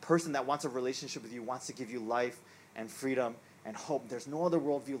 That person that wants a relationship with you wants to give you life and freedom and hope. There's no other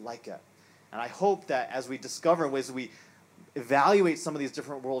worldview like it. And I hope that as we discover, as we evaluate some of these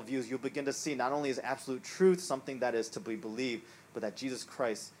different worldviews, you'll begin to see not only is absolute truth something that is to be believed, but that Jesus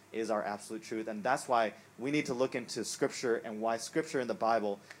Christ is our absolute truth. And that's why we need to look into Scripture and why Scripture in the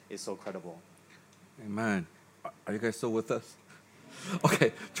Bible is so credible. Amen. Are you guys still with us?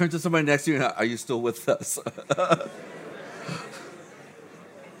 Okay, turn to somebody next to you. Are you still with us?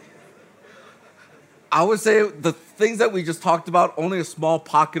 I would say the things that we just talked about, only a small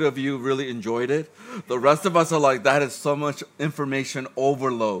pocket of you really enjoyed it. The rest of us are like, that is so much information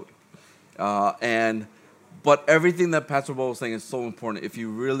overload. But everything that Pastor Bo was saying is so important. If you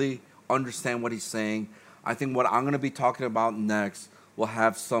really understand what he's saying, I think what I'm going to be talking about next will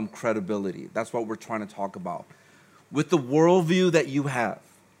have some credibility. That's what we're trying to talk about. With the worldview that you have,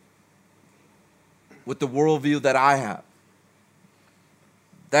 with the worldview that I have,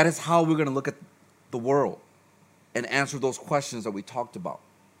 that is how we're going to look at the world and answer those questions that we talked about.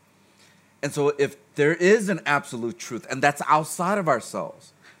 And so if there is an absolute truth, and that's outside of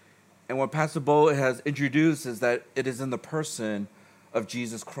ourselves, and what Pastor Bo has introduced is that it is in the person of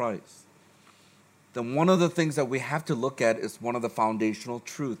Jesus Christ, then one of the things that we have to look at is one of the foundational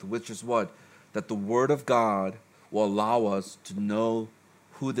truths, which is what? That the Word of God will allow us to know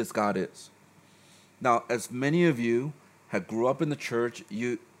who this God is. Now, as many of you have grew up in the church,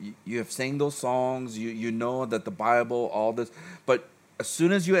 you have sang those songs, you know that the Bible, all this, but as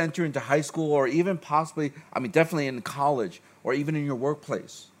soon as you enter into high school or even possibly, definitely in college or even in your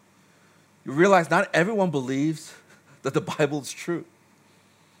workplace, you realize not everyone believes that the Bible is true.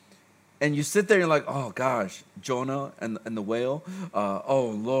 And you sit there and you're like, oh gosh, Jonah and the whale,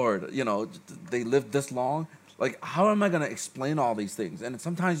 oh Lord, they lived this long. Like, how am I going to explain all these things? And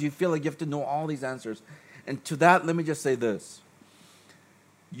sometimes you feel like you have to know all these answers. And to that, let me just say this.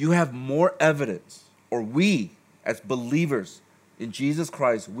 You have more evidence, or we as believers in Jesus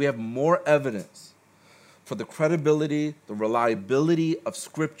Christ, we have more evidence for the credibility, the reliability of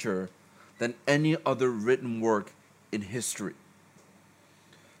Scripture than any other written work in history.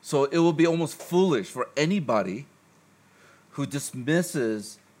 So it will be almost foolish for anybody who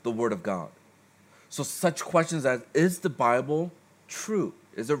dismisses the Word of God. So such questions as, is the Bible true?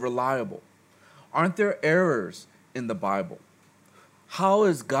 Is it reliable? Aren't there errors in the Bible? How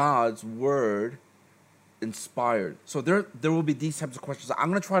is God's Word inspired? So there will be these types of questions. I'm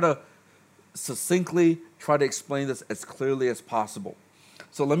going to try to succinctly try to explain this as clearly as possible.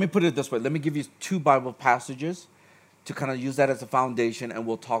 So let me put it this way. Let me give you two Bible passages to kind of use that as a foundation, and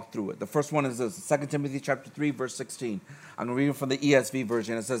we'll talk through it. The first one is this, 2 Timothy chapter 3, verse 16. I'm going to read it from the ESV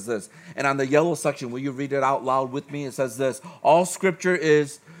version. It says this, and on the yellow section, will you read it out loud with me? It says this, all scripture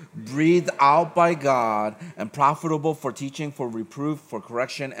is breathed out by God and profitable for teaching, for reproof, for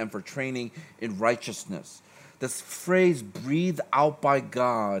correction, and for training in righteousness. This phrase, breathed out by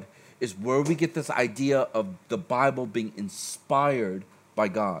God, is where we get this idea of the Bible being inspired by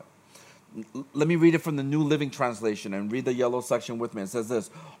God. Let me read it from the New Living Translation and read the yellow section with me. It says this,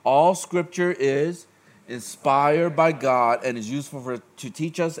 all scripture is inspired by God and is useful to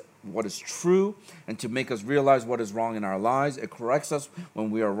teach us what is true and to make us realize what is wrong in our lives. It corrects us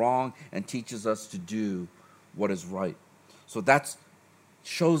when we are wrong and teaches us to do what is right. So that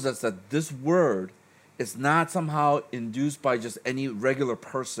shows us that this word is not somehow induced by just any regular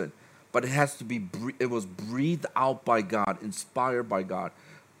person, but it has to be, it was breathed out by God, inspired by God.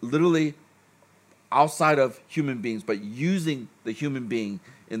 Literally outside of human beings, but using the human being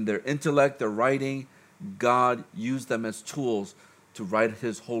in their intellect, their writing, God used them as tools to write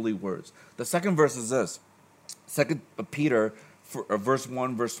his holy words. The second verse is this, 2 Peter, verse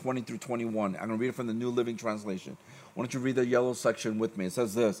 1, verse 20 through 21. I'm going to read it from the New Living Translation. Why don't you read the yellow section with me? It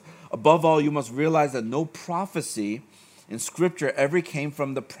says this, above all, you must realize that no prophecy in Scripture ever came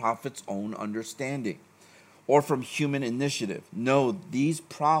from the prophet's own understanding or from human initiative. No,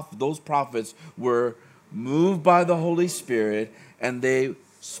 those prophets were moved by the Holy Spirit and they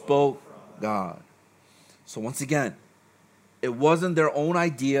spoke God. So once again, it wasn't their own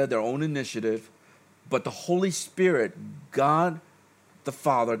idea, their own initiative, but the Holy Spirit, God the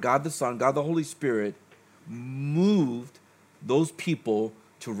Father, God the Son, God the Holy Spirit, moved those people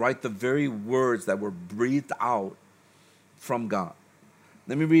to write the very words that were breathed out from God.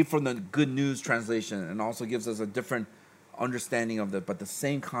 Let me read from the Good News Translation, and also gives us a different understanding of that, but the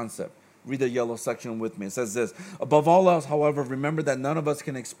same concept. Read the yellow section with me. It says this, above all else, however, remember that none of us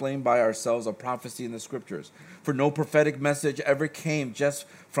can explain by ourselves a prophecy in the Scriptures. For no prophetic message ever came just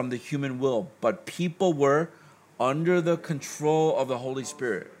from the human will, but people were under the control of the Holy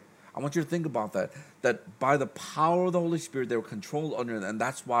Spirit. I want you to think about that by the power of the Holy Spirit, they were controlled under it, and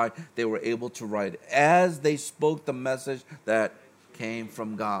that's why they were able to write as they spoke the message that came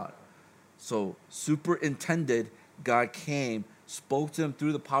from God. So superintended, God came, spoke to them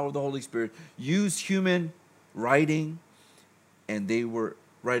through the power of the Holy Spirit, used human writing, and they were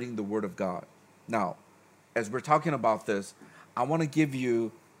writing the Word of God. Now, as we're talking about this, I want to give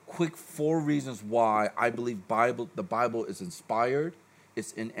you quick 4 reasons why I believe the Bible is inspired,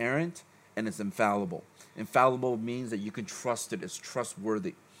 it's inerrant, and it's infallible. Infallible means that you can trust it, it's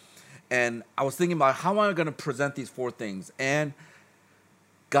trustworthy. And I was thinking about how am I going to present these 4 things, and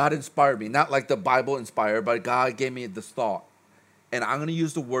God inspired me, not like the Bible inspired, but God gave me this thought. And I'm going to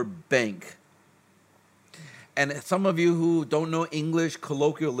use the word bank. And some of you who don't know English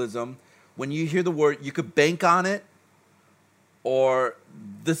colloquialism, when you hear the word, you could bank on it, or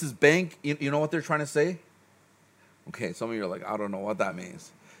this is bank. You know what they're trying to say? Okay, some of you are like, I don't know what that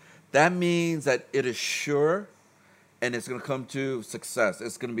means. That means that it is sure, and it's going to come to success.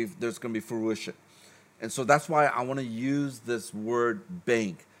 There's going to be fruition. And so that's why I want to use this word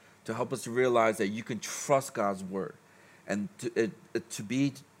bank to help us to realize that you can trust God's word, and to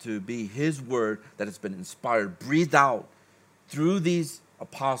be his word that has been inspired, breathed out through these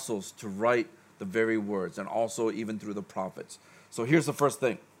apostles to write the very words, and also even through the prophets. So here's the first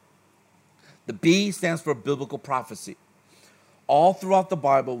thing. The B stands for biblical prophecy. All throughout the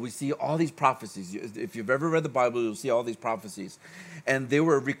Bible, we see all these prophecies. If you've ever read the Bible, you'll see all these prophecies. And they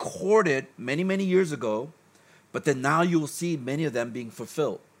were recorded many, many years ago, but then now you will see many of them being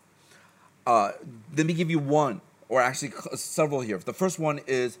fulfilled. Let me give you one, or actually several here. The first one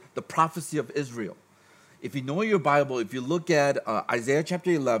is the prophecy of Israel. If you know your Bible, if you look at Isaiah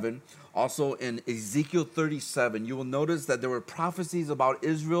chapter 11, also in Ezekiel 37, you will notice that there were prophecies about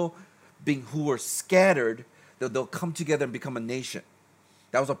Israel who were scattered, that they'll come together and become a nation.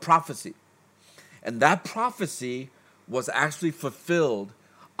 That was a prophecy. And that prophecy was actually fulfilled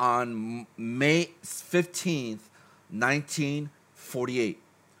on May 15th, 1948,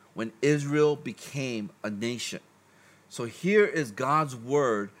 when Israel became a nation. So here is God's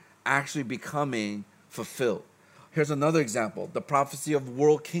word actually becoming fulfilled. Here's another example, the prophecy of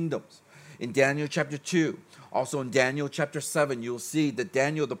world kingdoms. In Daniel chapter 2, also in Daniel chapter 7, you'll see that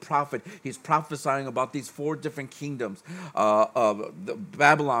Daniel the prophet, he's prophesying about these 4 different kingdoms,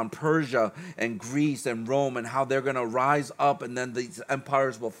 Babylon, Persia, and Greece, and Rome, and how they're going to rise up, and then these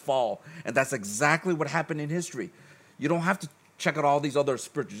empires will fall. And that's exactly what happened in history. You don't have to check out all these other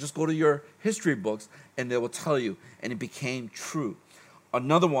scriptures. Just go to your history books, and they will tell you, and it became true.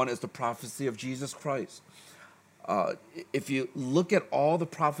 Another one is the prophecy of Jesus Christ. If you look at all the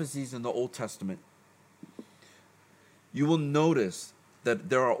prophecies in the Old Testament, you will notice that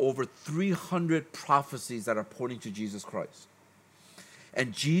there are over 300 prophecies that are pointing to Jesus Christ.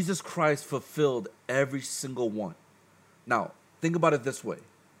 And Jesus Christ fulfilled every single one. Now, think about it this way.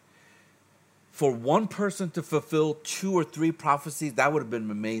 For one person to fulfill 2 or 3 prophecies, that would have been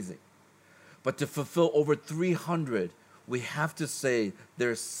amazing. But to fulfill over 300, we have to say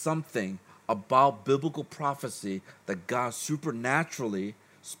there's something about biblical prophecy that God supernaturally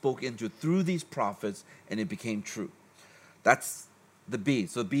spoke into through these prophets, and it became true. That's the B.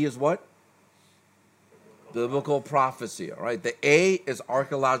 So B is what? Biblical prophecy, all right? The A is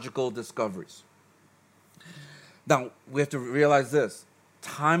archaeological discoveries. Now, we have to realize this.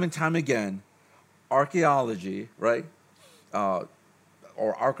 Time and time again, archaeology, right, or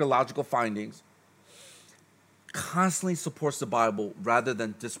archaeological findings constantly supports the Bible rather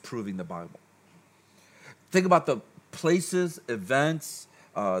than disproving the Bible. Think about the places, events,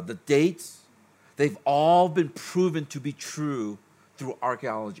 the dates. They've all been proven to be true through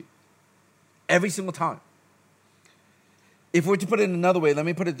archaeology. Every single time. If we're to put it another way, let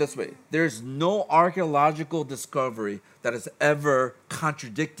me put it this way. There's no archaeological discovery that has ever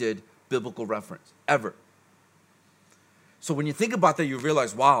contradicted biblical reference, ever. So when you think about that, you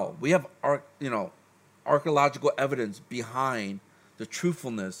realize, wow, we have archaeological evidence behind the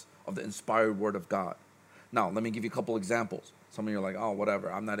truthfulness of the inspired word of God. Now, let me give you a couple examples. Some of you are like, oh,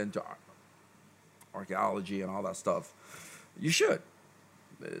 whatever, I'm not into archaeology and all that stuff. You should.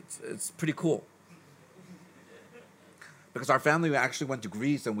 It's pretty cool. Because our family actually went to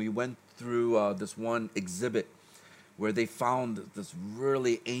Greece, and we went through this one exhibit where they found this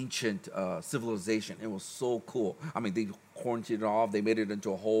really ancient civilization. It was so cool. I mean, they quarantined it off. They made it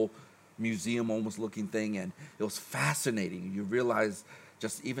into a whole museum almost looking thing, and it was fascinating. You realize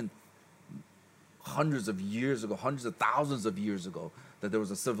just even hundreds of years ago, hundreds of thousands of years ago, that there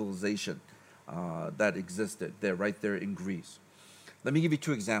was a civilization that existed there, right there in Greece. Let me give you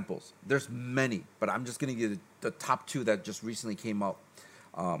 2 examples. There's many, but I'm just going to give you the top 2 that just recently came up,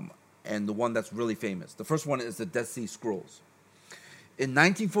 and the one that's really famous. The first one is the Dead Sea Scrolls. In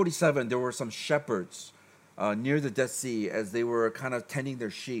 1947, there were some shepherds near the Dead Sea as they were kind of tending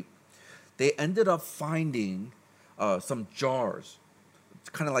their sheep. They ended up finding some jars,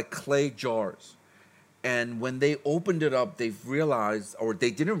 kind of like clay jars. And when they opened it up, they realized, or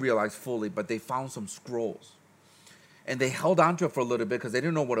they didn't realize fully, but they found some scrolls. And they held on to it for a little bit because they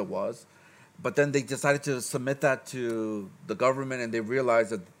didn't know what it was. But then they decided to submit that to the government, and they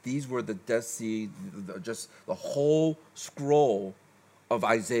realized that these were the Dead Sea, just the whole scroll of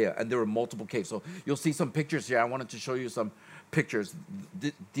Isaiah. And there were multiple caves. So you'll see some pictures here. I wanted to show you some pictures.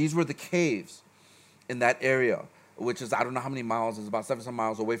 These were the caves in that area, which is, I don't know how many miles. It's about 7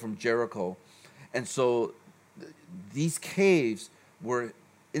 miles away from Jericho. And so these caves were,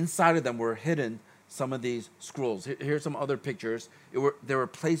 inside of them were hidden some of these scrolls. Here's some other pictures. They were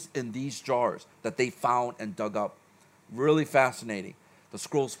placed in these jars that they found and dug up. Really fascinating. The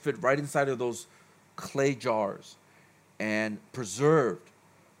scrolls fit right inside of those clay jars and preserved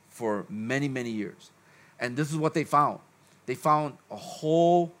for many, many years. And this is what they found. They found a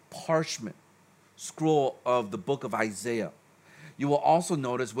whole parchment scroll of the book of Isaiah. You will also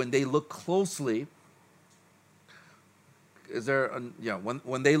notice when they look closely,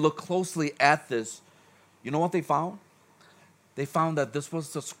 when they look closely at this, you know what they found? They found that this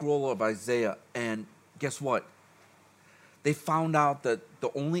was the scroll of Isaiah, and guess what? They found out that the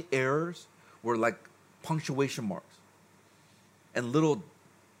only errors were like punctuation marks and little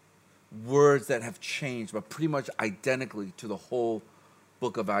words that have changed, but pretty much identically to the whole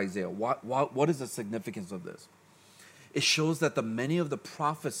book of Isaiah. What is the significance of this? It shows that many of the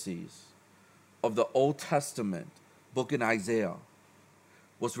prophecies of the Old Testament book in Isaiah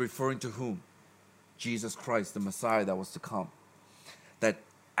was referring to whom? Jesus Christ, the Messiah that was to come. That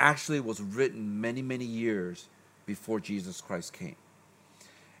actually was written many, many years before Jesus Christ came.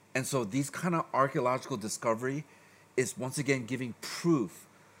 And so these kind of archaeological discovery is once again giving proof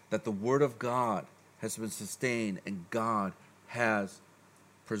that the Word of God has been sustained and God has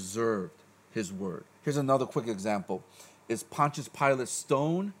preserved His Word. Here's another quick example. Is Pontius Pilate's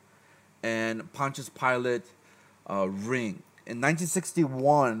stone and Pontius Pilate ring. In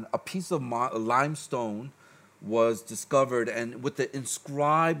 1961, a piece of limestone was discovered, and with the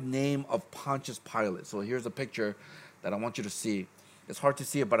inscribed name of Pontius Pilate. So here's a picture that I want you to see. It's hard to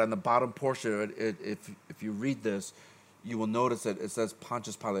see it, but on the bottom portion, if you read this, you will notice that it says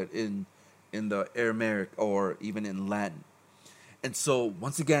Pontius Pilate in the Aramaic or even in Latin. And so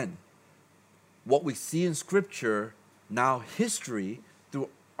once again, what we see in Scripture, now history, through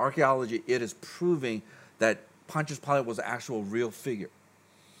archaeology, it is proving that Pontius Pilate was an actual real figure.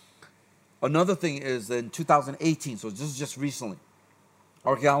 Another thing is in 2018, so this is just recently,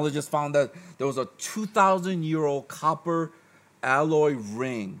 archaeologists found that there was a 2,000-year-old copper alloy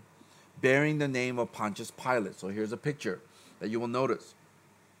ring bearing the name of Pontius Pilate. So here's a picture that you will notice.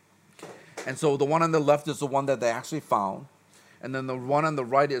 And so the one on the left is the one that they actually found. And then the one on the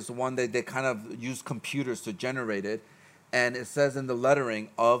right is the one that they kind of used computers to generate it. And it says in the lettering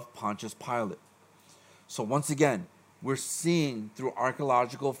of Pontius Pilate. So once again, we're seeing through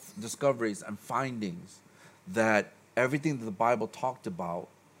archaeological discoveries and findings that everything that the Bible talked about,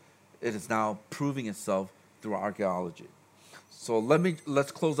 it is now proving itself through archaeology. So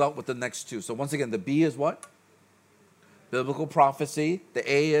let's close out with the next two. So once again, the B is what? Biblical prophecy. The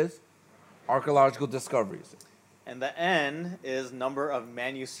A is archaeological discoveries. And the N is number of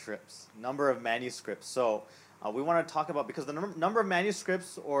manuscripts. Number of manuscripts. So we want to talk about, because the number of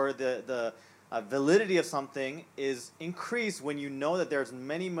manuscripts or the validity of something is increased when you know that there's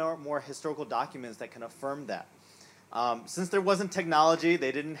many more historical documents that can affirm that. Since there wasn't technology,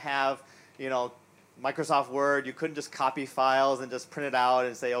 they didn't have, Microsoft Word. You couldn't just copy files and just print it out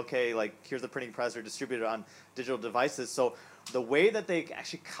and say, okay, like here's the printing press, or distribute it on digital devices. So the way that they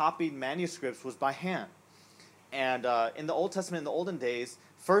actually copied manuscripts was by hand. And in the Old Testament, in the olden days,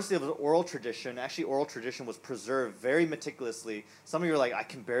 first it was oral tradition. Actually, oral tradition was preserved very meticulously. Some of you are like, I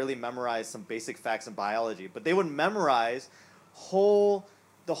can barely memorize some basic facts in biology. But they would memorize the whole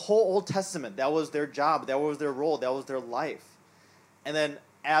Old Testament. That was their job. That was their role. That was their life. And then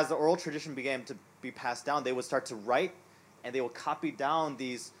as the oral tradition began to be passed down, they would start to write, and they would copy down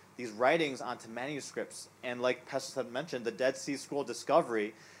these writings onto manuscripts. And like Pastor had mentioned, the Dead Sea Scroll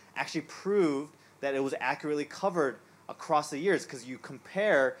discovery actually proved that it was accurately covered across the years, because you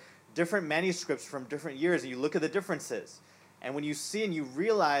compare different manuscripts from different years and you look at the differences. And when you see and you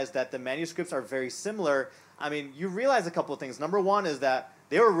realize that the manuscripts are very similar, I mean, you realize a couple of things. Number one is that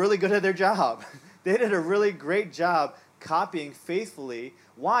they were really good at their job. They did a really great job copying faithfully.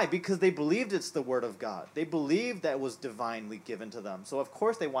 Why? Because they believed it's the Word of God. They believed that it was divinely given to them. So of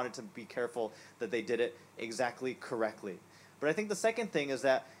course they wanted to be careful that they did it exactly correctly. But I think the second thing is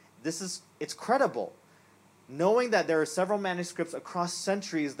that it's credible. Knowing that there are several manuscripts across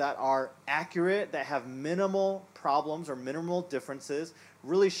centuries that are accurate, that have minimal problems or minimal differences,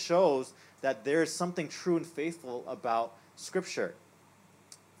 really shows that there is something true and faithful about Scripture.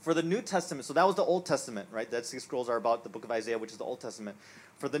 For the New Testament, so that was the Old Testament, right? Dead Sea Scrolls are about the book of Isaiah, which is the Old Testament.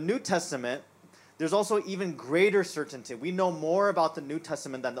 For the New Testament, there's also even greater certainty. We know more about the New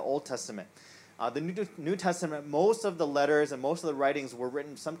Testament than the Old Testament. The New Testament, most of the letters and most of the writings were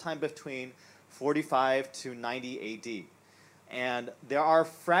written sometime between 45 to 90 AD. And there are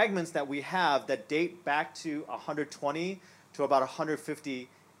fragments that we have that date back to 120 to about 150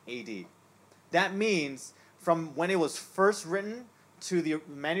 AD. That means from when it was first written to the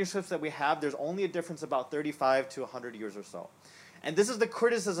manuscripts that we have, there's only a difference about 35 to 100 years or so. And this is the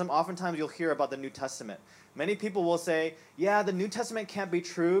criticism oftentimes you'll hear about the New Testament. Many people will say, yeah, the New Testament can't be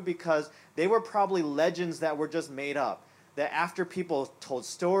true because they were probably legends that were just made up. That after people told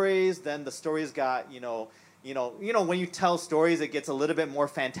stories, then the stories got, when you tell stories, it gets a little bit more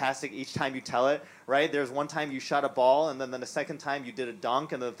fantastic each time you tell it, right? There's one time you shot a ball, and then the second time you did a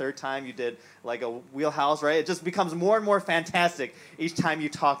dunk, and the third time you did like a wheelhouse, right? It just becomes more and more fantastic each time you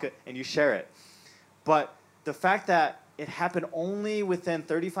talk and you share it. But the fact that it happened only within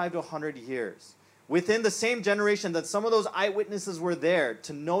 35 to 100 years, within the same generation that some of those eyewitnesses were there,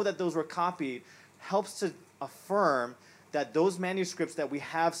 to know that those were copied, helps to affirm that those manuscripts that we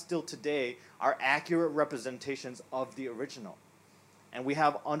have still today are accurate representations of the original. And we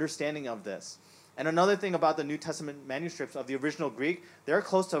have understanding of this. And another thing about the New Testament manuscripts of the original Greek, there are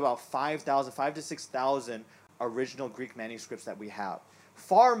close to about 5 to 6,000 original Greek manuscripts that we have.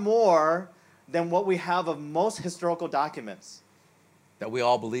 Far more than what we have of most historical documents. That we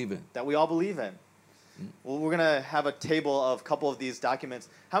all believe in. That we all believe in. Well, we're going to have a table of a couple of these documents.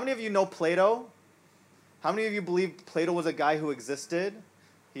 How many of you know Plato? How many of you believe Plato was a guy who existed?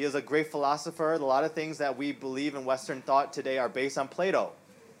 He is a great philosopher. A lot of things that we believe in Western thought today are based on Plato.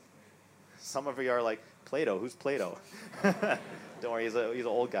 Some of you are like, Plato? Who's Plato? Don't worry, he's an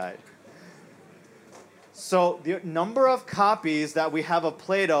old guy. So the number of copies that we have of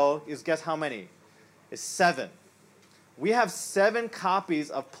Plato is, guess how many? Is 7. We have 7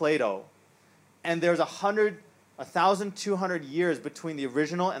 copies of Plato, and there's 1,200 years between the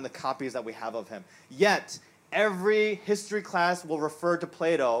original and the copies that we have of him. Yet, every history class will refer to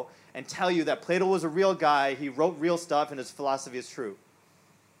Plato and tell you that Plato was a real guy, he wrote real stuff, and his philosophy is true.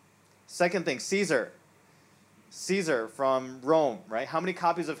 Second thing, Caesar. Caesar from Rome, right? How many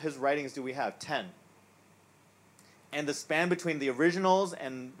copies of his writings do we have? 10. And the span between the originals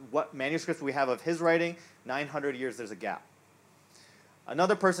and what manuscripts we have of his writing, 900 years, there's a gap.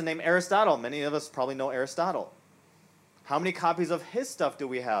 Another person named Aristotle. Many of us probably know Aristotle. How many copies of his stuff do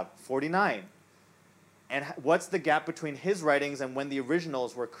we have? 49. And what's the gap between his writings and when the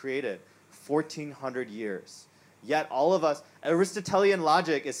originals were created? 1,400 years. Yet all of us, Aristotelian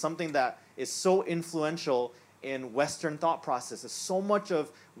logic is something that is so influential in Western thought processes. So much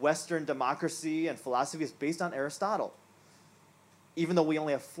of Western democracy and philosophy is based on Aristotle, even though we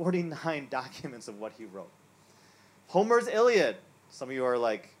only have 49 documents of what he wrote. Homer's Iliad. Some of you are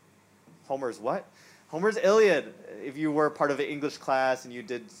like, Homer's what? Homer's Iliad, if you were part of an English class and you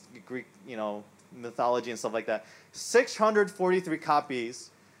did Greek, mythology and stuff like that, 643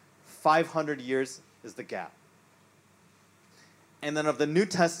 copies, 500 years is the gap. And then of the New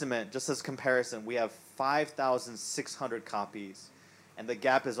Testament, just as comparison, we have 5,600 copies, and the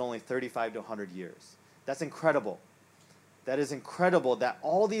gap is only 35 to 100 years. That's incredible. That is incredible that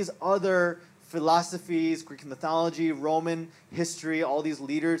all these other philosophies, Greek mythology, Roman history, all these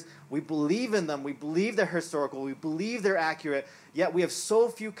leaders, we believe in them, we believe they're historical, we believe they're accurate, yet we have so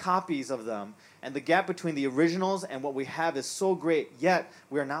few copies of them, and the gap between the originals and what we have is so great, yet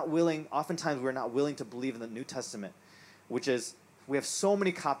oftentimes we're not willing to believe in the New Testament, which is, we have so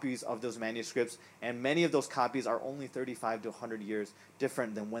many copies of those manuscripts, and many of those copies are only 35 to 100 years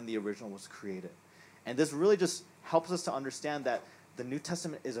different than when the original was created. And this really just helps us to understand that the New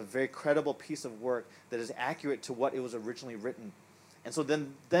Testament is a very credible piece of work that is accurate to what it was originally written. And so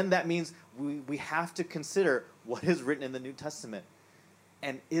then that means we have to consider what is written in the New Testament.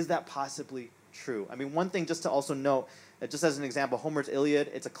 And is that possibly true? I mean, one thing just to also note, just as an example, Homer's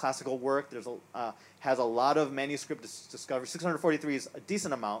Iliad, it's a classical work. Has a lot of manuscript discovery. 643 is a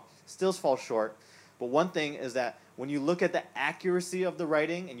decent amount, still falls short. But one thing is that when you look at the accuracy of the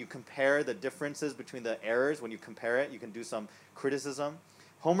writing and you compare the differences between the errors, when you compare it, you can do some criticism.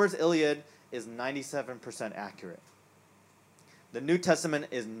 Homer's Iliad is 97% accurate. The New Testament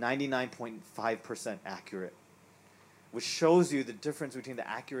is 99.5% accurate, which shows you the difference between the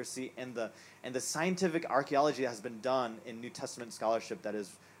accuracy and the scientific archaeology that has been done in New Testament scholarship that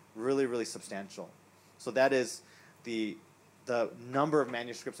is really, really substantial. So that is the number of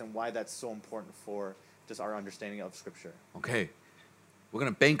manuscripts and why that's so important for just our understanding of Scripture. Okay. We're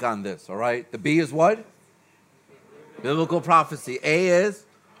going to bank on this, all right? The B is what? Biblical prophecy. A is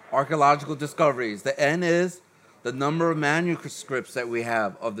archaeological discoveries. The N is the number of manuscripts that we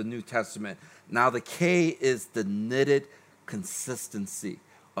have of the New Testament. Now the K is the knitted consistency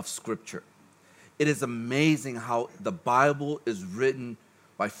of Scripture. It is amazing how the Bible is written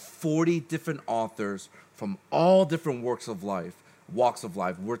by 40 different authors from all different walks of life.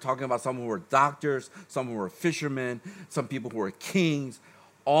 We're talking about some who were doctors, some who were fishermen, some people who were kings.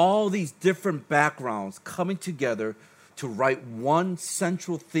 All these different backgrounds coming together to write one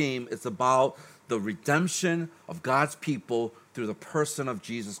central theme. It's about the redemption of God's people through the person of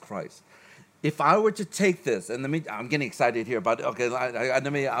Jesus Christ. If I were to take this, and I'm getting excited here, but okay,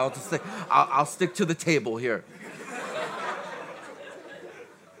 I'll stick to the table here.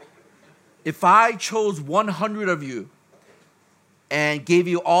 If I chose 100 of you and gave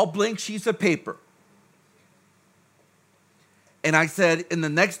you all blank sheets of paper, and I said, in the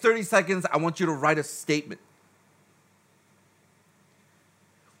next 30 seconds, I want you to write a statement.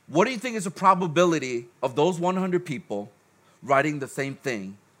 What do you think is the probability of those 100 people writing the same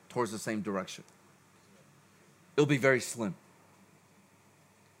thing towards the same direction? It'll be very slim.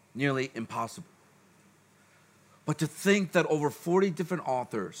 Nearly impossible. But to think that over 40 different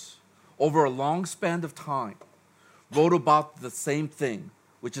authors, over a long span of time, wrote about the same thing,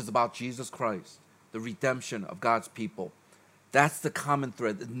 which is about Jesus Christ, the redemption of God's people. That's the common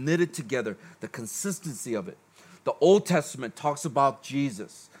thread, knitted together, the consistency of it. The Old Testament talks about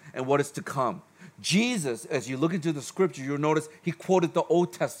Jesus and what is to come. Jesus, as you look into the scripture, you'll notice he quoted the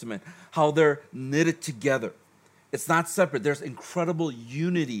Old Testament, how they're knitted together. It's not separate. There's incredible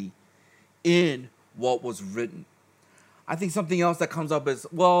unity in what was written. I think something else that comes up is,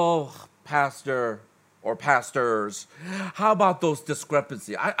 well, pastor or pastors, how about those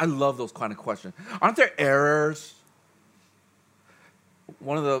discrepancies? I love those kind of questions. Aren't there errors?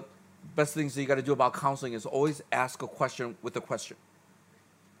 One of the best things that you got to do about counseling is always ask a question with a question.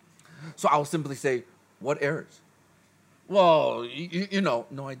 So I'll simply say, what errors? Well, you know.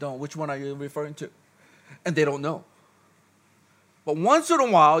 No, I don't. Which one are you referring to? And they don't know. But once in a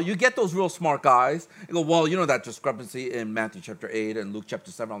while, you get those real smart guys and go, well, you know that discrepancy in Matthew chapter 8 and Luke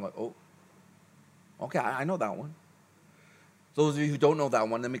chapter 7. I'm like, oh, okay, I know that one. Those of you who don't know that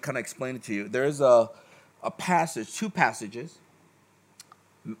one, let me kind of explain it to you. There's a passage, two passages,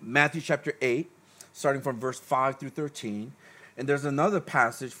 Matthew chapter 8, starting from verse 5 through 13. And there's another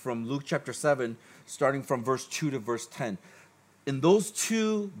passage from Luke chapter 7, starting from verse 2 to verse 10. In those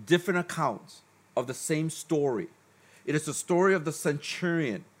two different accounts of the same story, it is the story of the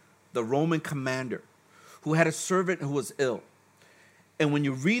centurion, the Roman commander, who had a servant who was ill. And when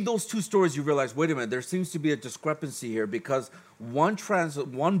you read those two stories, you realize, wait a minute, there seems to be a discrepancy here, because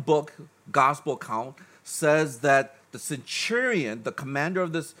one book, gospel account, says that the centurion, the commander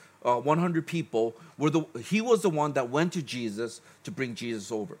of this 100 people, he was the one that went to Jesus to bring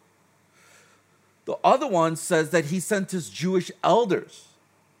Jesus over. The other one says that he sent his Jewish elders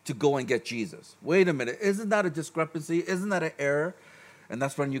to go and get Jesus. Wait a minute, isn't that a discrepancy? Isn't that an error? And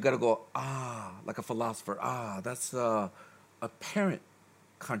that's when you got to go, like a philosopher. That's a apparent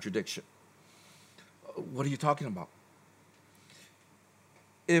contradiction. What are you talking about?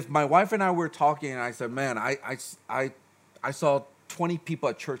 If my wife and I were talking and I said, man, I saw 20 people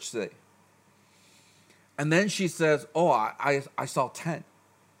at church today. And then she says, I saw 10.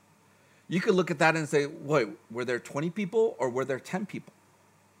 You could look at that and say, wait, were there 20 people or were there 10 people?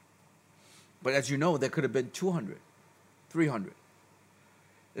 But as you know, there could have been 200, 300.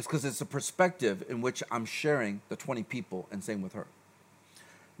 It's because it's a perspective in which I'm sharing the 20 people, and same with her.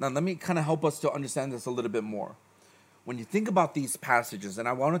 Now, let me kind of help us to understand this a little bit more. When you think about these passages, and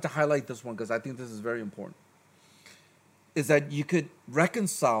I wanted to highlight this one because I think this is very important, is that you could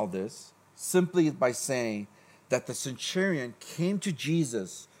reconcile this simply by saying that the centurion came to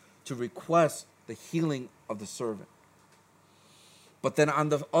Jesus to request the healing of the servant. But then on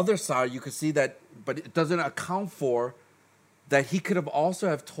the other side, you could see that, but it doesn't account for that he could have also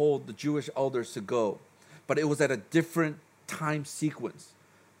have told the Jewish elders to go, but it was at a different time sequence,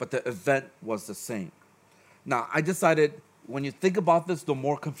 but the event was the same. Now, I decided, when you think about this, the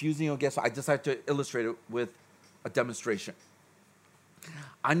more confusing you'll get, so I decided to illustrate it with a demonstration.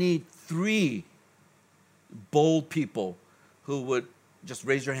 I need 3 bold people who would just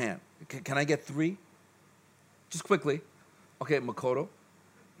raise your hand. Can I get 3? Just quickly. Okay, Makoto.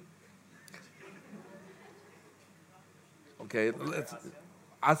 Okay, let's.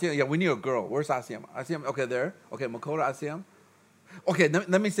 Asiam, yeah, we need a girl. Where's Asiam? Asiam, okay, there. Okay, Makoto, Asiam. Okay,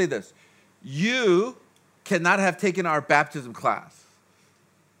 let me say this. You cannot have taken our baptism class.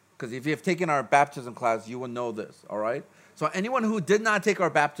 Because if you have taken our baptism class, you will know this, all right? So anyone who did not take our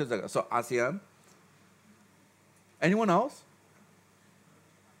baptism, so Asiam. Anyone else?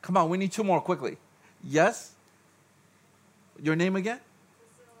 Come on, we need 2 more quickly. Yes? Your name again?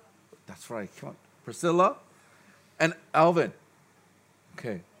 Priscilla. That's right. Come on. Priscilla and Alvin.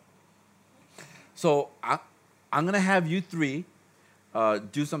 Okay. So I'm going to have you 3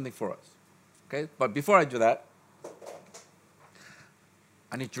 do something for us. Okay? But before I do that,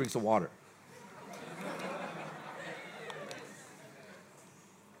 I need drinks of water.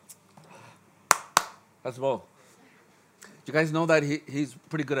 Let's go. Do you guys know that he's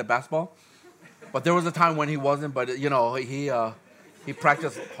pretty good at basketball? But there was a time when he wasn't, but he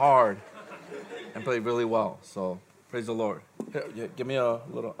practiced hard and played really well. So praise the Lord. Here, give me a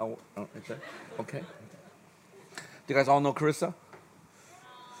little. Okay. Do you guys all know Carissa?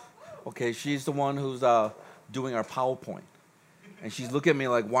 Okay, she's the one who's doing our PowerPoint, and she's looking at me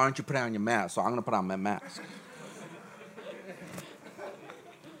like, "Why don't you put on your mask?" So I'm gonna put on my mask.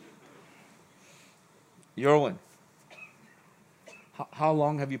 Yerwin, how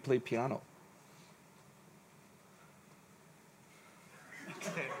long have you played piano?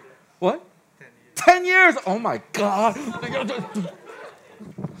 What? 10 years. 10 years? Oh my God.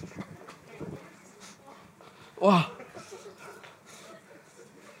 Wow.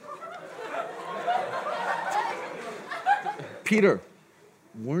 Peter,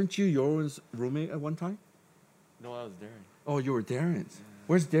 weren't you Yoren's roommate at one time? No, I was Darren. Oh, you were Darren's. Yeah.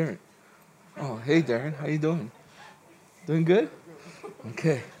 Where's Darren? Oh, hey Darren, how you doing? Doing good?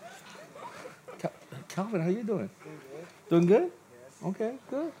 Okay. Calvin, how you doing? Doing good? Yes. Okay,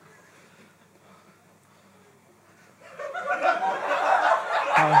 good.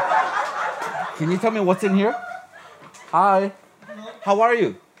 Can you tell me what's in here? Hi. Hello. How are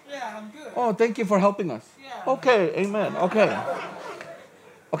you? Yeah, I'm good. Oh, thank you for helping us. Yeah. Okay, amen.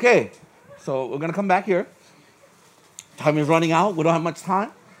 Okay, so we're going to come back here. Time is running out. We don't have much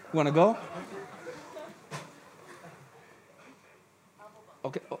time. You want to go?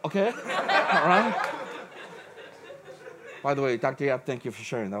 Okay. All right. By the way, Dr. Yap, thank you for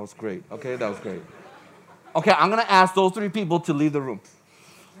sharing. That was great. Okay, that was great. Okay, I'm going to ask those 3 people to leave the room.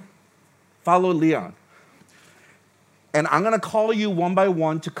 Follow Leon. And I'm going to call you one by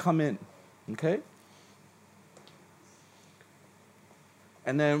one to come in. Okay?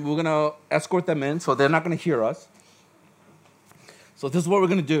 And then we're going to escort them in so they're not going to hear us. So this is what we're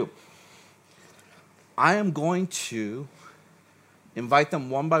going to do. I am going to invite them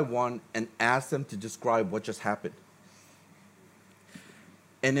one by one and ask them to describe what just happened.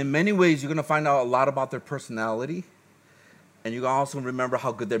 And in many ways, you're going to find out a lot about their personality, and you can also remember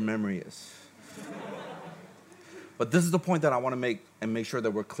how good their memory is. But this is the point that I want to make and make sure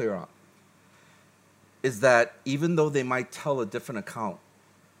that we're clear on, is that even though they might tell a different account,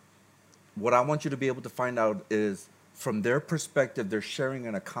 what I want you to be able to find out is, from their perspective, they're sharing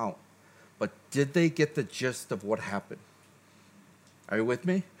an account, but did they get the gist of what happened? Are you with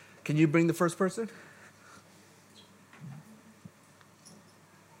me? Can you bring the first person?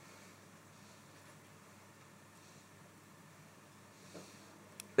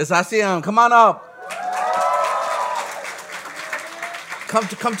 It's Asiam. Come on up.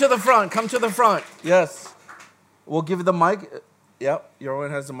 Come to the front. Come to the front. Yes. We'll give you the mic. Yep. Yorwin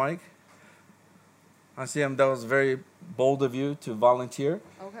has the mic. Asiam, that was very bold of you to volunteer.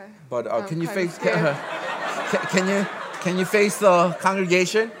 Okay. But can you face? Can you face the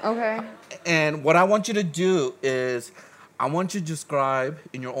congregation? Okay. And what I want you to do is, I want you to describe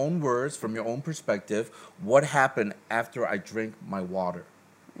in your own words, from your own perspective, what happened after I drank my water.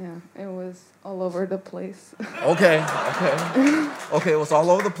 Yeah, it was all over the place. Okay. Okay, it was all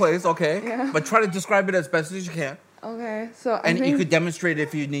over the place, okay. Yeah. But try to describe it as best as you can. Okay, so I And think, you could demonstrate it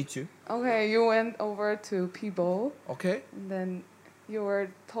if you need to. okay, you went over to P-Bowl, Okay. and then you were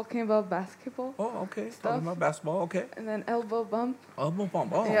talking about basketball, Oh, okay. Stuff. Talking about basketball, okay. and then elbow bump, Elbow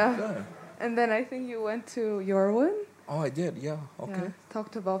bump, oh, Yeah. good. and then I think you went to Yorwin. Oh, I did, yeah, okay. Yeah,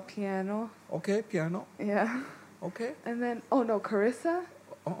 talked about piano. Okay, piano, Yeah, okay. and then Carissa,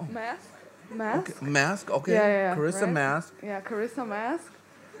 Oh, mask. okay. Mask, okay. Yeah, Carissa right? Mask. Yeah, Carissa mask.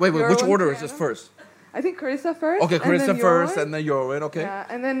 Wait, which Yorwin order is this piano. first? I think Carissa first. Okay, and Carissa then first, Yorwin. and then Yorwin, okay. Yeah,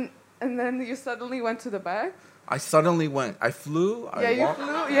 and then you suddenly went to the back. I suddenly went. I flew. Yeah, you walked.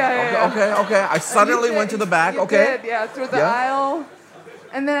 flew. Yeah. Okay. I suddenly You went to did- the back. you Okay. did, yeah, through the Yeah. aisle.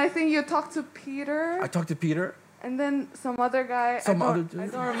 And then I think you talked to Peter. I talked to Peter. And then some other guy. Some I other don't, I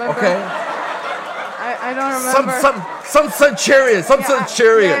dude. don't remember. Okay. I don't remember. Some centurion. Some Yeah,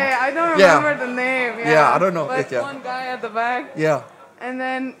 centurion. Yeah, I don't Yeah. remember the name. Yeah, Yeah, I don't know. But Yeah. one guy at the back. Yeah. And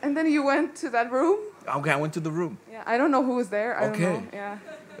then you went to that room. Okay, I went to the room. Yeah, I don't know who was there. I Okay. don't know. Yeah.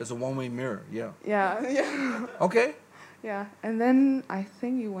 It's a one-way mirror. Yeah. Yeah. Yeah. Okay. Yeah. And then I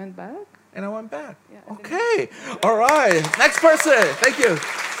think you went back. And I went back. Yeah, I think- Okay. All right. Next person. Thank you.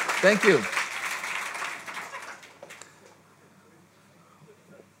 Thank you.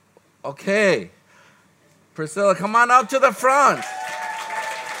 Okay. Priscilla, come on out to the front.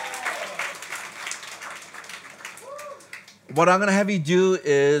 What I'm going to have you do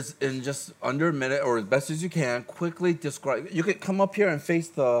is, in just under a minute, or as best as you can, quickly describe. You could come up here and face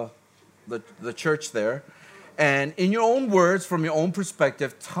the church there. And in your own words, from your own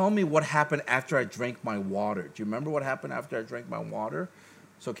perspective, tell me what happened after I drank my water. Do you remember what happened after I drank my water?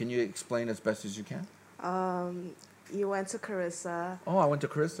 So can you explain as best as you can? You went to Carissa, Oh, I went to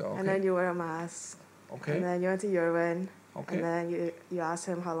Carissa. Okay. and then you wore a mask. Okay. And then you went to Yorwin. Okay. And then you asked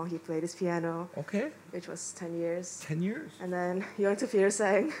him how long he played his piano, Okay. which was 10 years. 10 years. And then you went to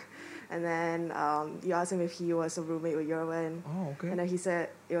Petersang. And then you asked him if he was a roommate with Yorwin. Oh, okay. And then he said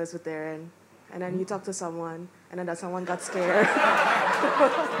it was with Darren. And then you talked to someone, and then that someone got scared.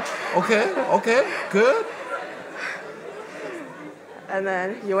 Okay. Good. And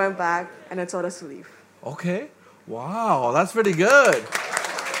then you went back and then told us to leave. Okay. Wow, that's pretty good.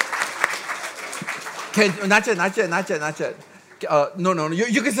 Okay, not yet. No.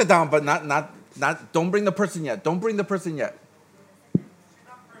 You can sit down, but not. Don't bring the person yet. Don't bring the person yet.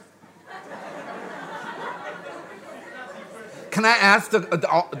 Can I ask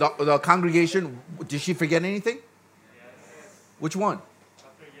the congregation? Did she forget anything? Which one?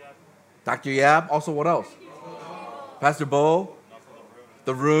 Dr. Yap. Also, what else? Pastor Bo.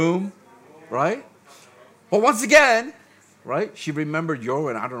 The room, right? But once again, right? She remembered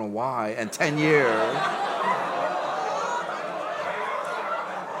Yorwin. I don't know why. And 10 years.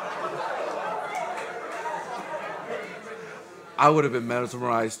 I would have been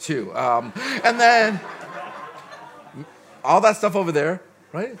mesmerized too. And then all that stuff over there,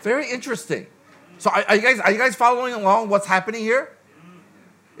 right? Very interesting. So are you guys following along what's happening here?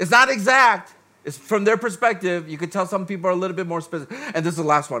 It's not exact. It's from their perspective. You could tell some people are a little bit more specific. And this is the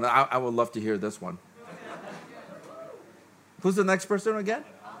last one. I would love to hear this one. Who's the next person again?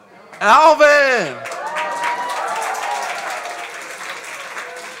 Alvin!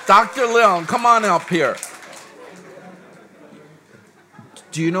 Dr. Leon, come on up here.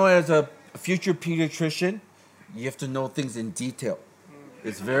 Do you know, as a future pediatrician, you have to know things in detail.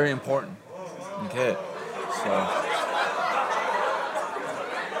 It's very important. Okay. So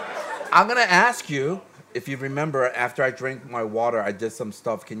I'm going to ask you, if you remember, after I drank my water, I did some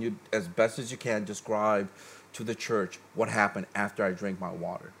stuff. Can you, as best as you can, describe to the church what happened after I drank my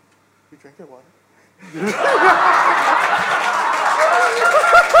water? You drank your water?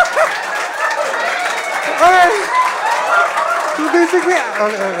 Okay. So basically,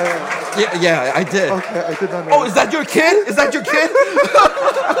 Yeah, I did. okay, I did not know. Oh, is that your kid? Is that your kid?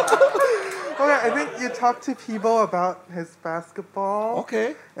 Okay, I think you talked to Peebo about his basketball.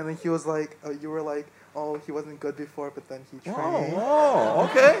 Okay. And then he was like, you were like, oh, he wasn't good before, but then he trained. Oh,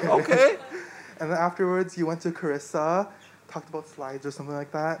 okay. And then afterwards, you went to Carissa, talked about slides or something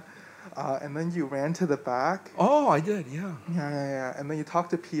like that. And then you ran to the back. Oh, I did, yeah. Yeah. And then you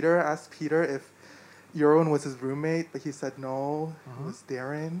talked to Peter, asked Peter if Euron was his roommate, but he said no, it was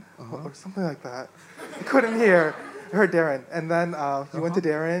Darren, or something like that. I couldn't hear. I heard Darren. And then you went to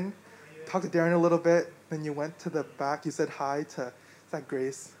Darren, talked to Darren a little bit, then you went to the back, you said hi to, is that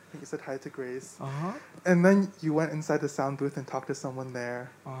Grace? I think you said hi to Grace. And then you went inside the sound booth and talked to someone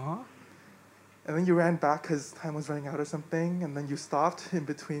there. And then you ran back because time was running out or something, and then you stopped in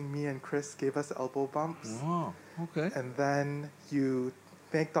between me and Chris, gave us elbow bumps. Wow, okay. And then you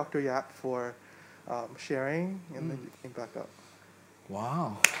thanked Dr. Yap for sharing, and then you came back up.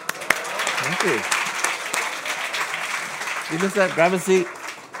 Wow. Thank you. You just said, grab a seat.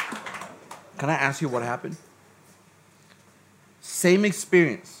 Can I ask you what happened? Same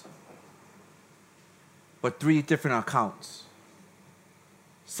experience, but 3 different accounts.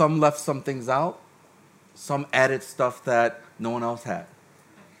 Some left some things out. Some added stuff that no one else had.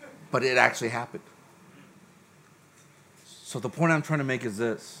 But it actually happened. So the point I'm trying to make is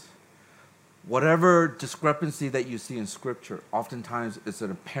this. Whatever discrepancy that you see in Scripture, oftentimes it's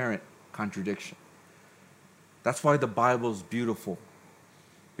an apparent contradiction. That's why the Bible is beautiful.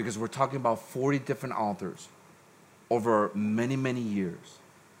 Because we're talking about 40 different authors over many, many years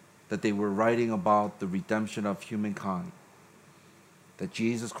that they were writing about the redemption of humankind. That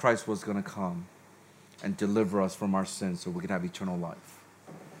Jesus Christ was going to come and deliver us from our sins so we can have eternal life.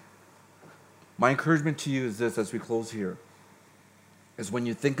 My encouragement to you is this as we close here, is when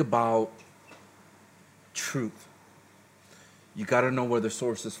you think about truth, you got to know where the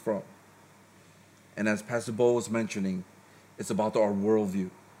source is from. And as Pastor Bo was mentioning, it's about our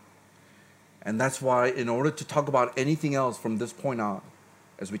worldview. And that's why in order to talk about anything else from this point on,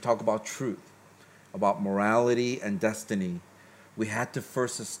 as we talk about truth, about morality and destiny, we had to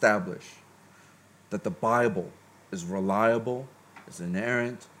first establish that the Bible is reliable, is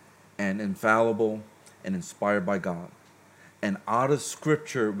inerrant, and infallible, and inspired by God. And out of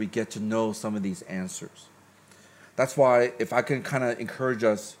Scripture, we get to know some of these answers. That's why, if I can kind of encourage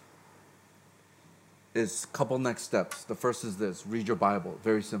us, is a couple next steps. The first is this: read your Bible.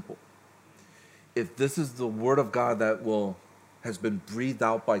 Very simple. If this is the Word of God that has been breathed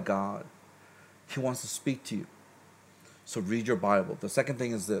out by God, He wants to speak to you. So read your Bible. The second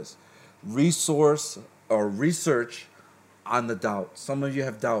thing is this: research on the doubt. Some of you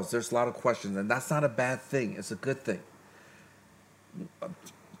have doubts. There's a lot of questions, and that's not a bad thing. It's a good thing.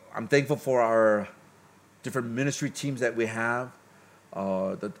 I'm thankful for our different ministry teams that we have.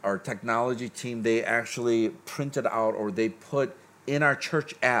 Our technology team, they actually printed out, or they put in our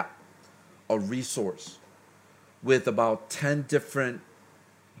church app, a resource with about 10 different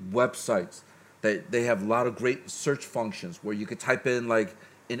websites. That they have a lot of great search functions where you could type in like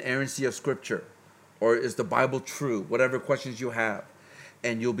inerrancy of Scripture, or is the Bible true, whatever questions you have,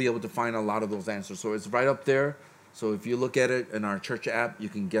 and you'll be able to find a lot of those answers. So it's right up there. So if you look at it in our church app, you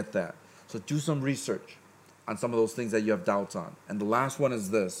can get that. So do some research on some of those things that you have doubts on. And the last one is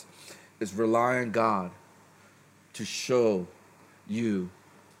this, is rely on God to show you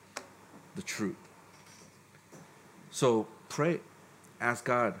the truth. So pray. Ask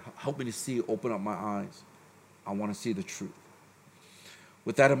God, help me to see, open up my eyes. I want to see the truth.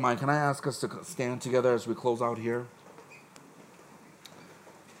 With that in mind, can I ask us to stand together as we close out here?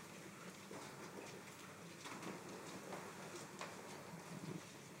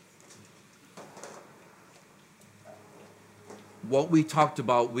 What we talked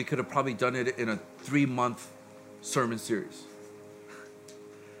about, we could have probably done it in a 3-month sermon series.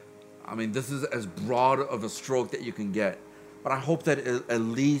 I mean, this is as broad of a stroke that you can get. But I hope that it at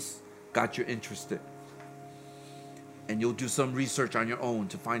least got you interested. And you'll do some research on your own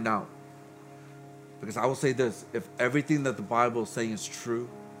to find out. Because I will say this, if everything that the Bible is saying is true,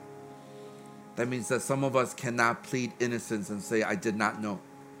 that means that some of us cannot plead innocence and say, I did not know.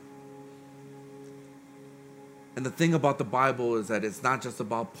 And the thing about the Bible is that it's not just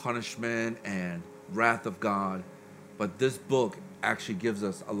about punishment and wrath of God, but this book actually gives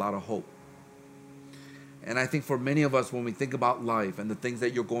us a lot of hope. And I think for many of us, when we think about life and the things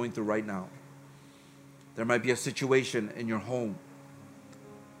that you're going through right now, There might be a situation in your home.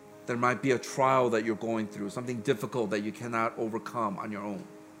 There might be a trial that you're going through, something difficult that you cannot overcome on your own.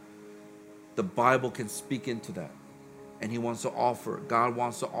 The Bible can speak into that. And God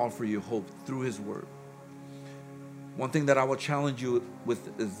wants to offer you hope through His Word. One thing that I will challenge you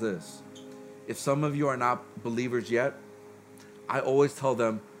with is this. If some of you are not believers yet, I always tell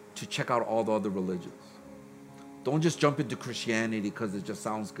them to check out all the other religions. Don't just jump into Christianity because it just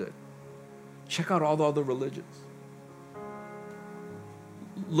sounds good. Check out all the other religions.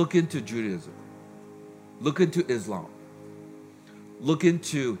 Look into Judaism. Look into Islam. Look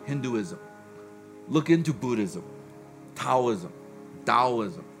into Hinduism. Look into Buddhism, Taoism,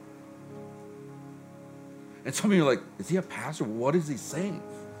 Taoism. And some of you are like, is he a pastor? What is he saying?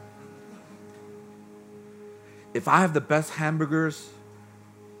 If I have the best hamburgers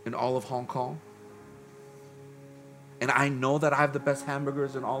in all of Hong Kong, and I know that I have the best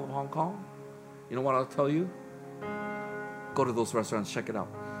hamburgers in all of Hong Kong, you know what I'll tell you? Go to those restaurants, check it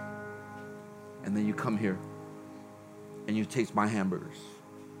out. And then you come here and you taste my hamburgers.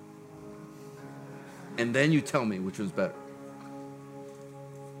 And then you tell me which one's better.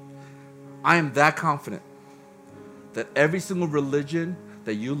 I am that confident that every single religion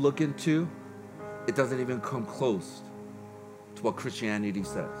that you look into, it doesn't even come close to what Christianity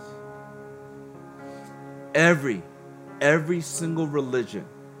says. Every single religion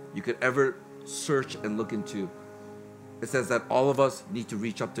you could ever search and look into, it says that all of us need to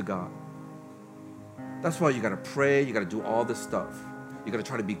reach up to God. That's why you got to pray, you got to do all this stuff. You got to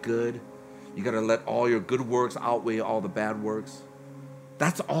try to be good. You got to let all your good works outweigh all the bad works.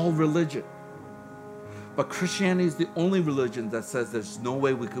 That's all religion. But Christianity is the only religion that says there's no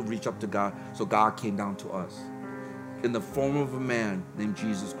way we could reach up to God, so God came down to us in the form of a man named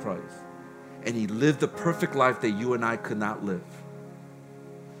Jesus Christ. And He lived the perfect life that you and I could not live.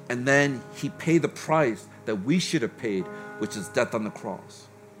 And then He paid the price that we should have paid, which is death on the cross.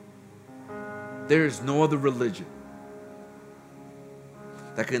 There is no other religion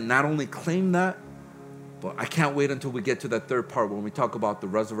that can not only claim that, but I can't wait until we get to that third part when we talk about the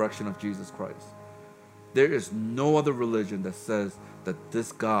resurrection of Jesus Christ. There is no other religion that says that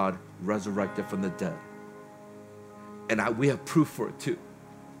this God resurrected from the dead. And we have proof for it too.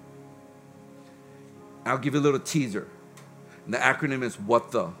 I'll give you a little teaser. And the acronym is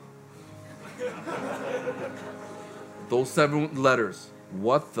WHAT THE. Those 7 letters.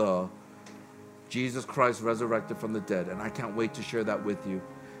 WHAT THE. Jesus Christ resurrected from the dead. And I can't wait to share that with you.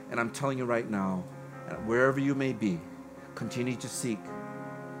 And I'm telling you right now, wherever you may be, continue to seek.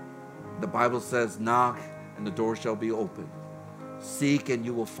 The Bible says, knock and the door shall be open. Seek and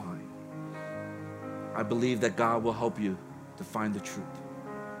you will find. I believe that God will help you to find the truth.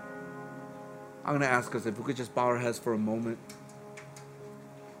 I'm going to ask us if we could just bow our heads for a moment.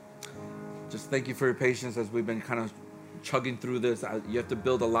 Just thank you for your patience as we've been kind of chugging through this. You have to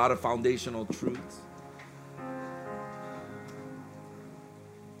build a lot of foundational truths.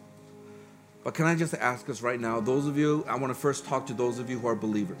 But can I just ask us right now, those of you, I want to first talk to those of you who are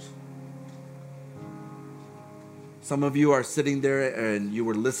believers. Some of you are sitting there and you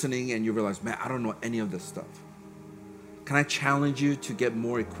were listening and you realize, man, I don't know any of this stuff. Can I challenge you to get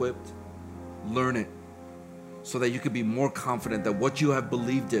more equipped? Learn it so that you can be more confident that what you have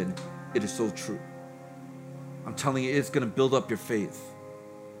believed in, it is so true. I'm telling you, it's going to build up your faith.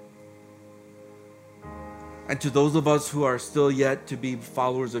 And to those of us who are still yet to be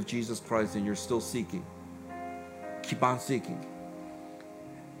followers of Jesus Christ and you're still seeking, keep on seeking.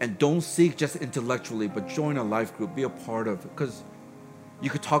 And don't seek just intellectually, but join a life group, be a part of it. Because you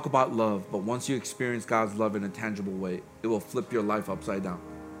could talk about love, but once you experience God's love in a tangible way, it will flip your life upside down.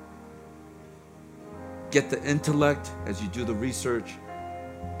 Get the intellect as you do the research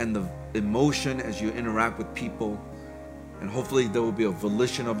and the emotion as you interact with people. And hopefully there will be a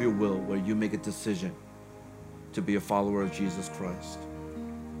volition of your will where you make a decision to be a follower of Jesus Christ.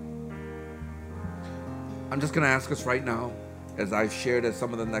 I'm just going to ask us right now, as I've shared as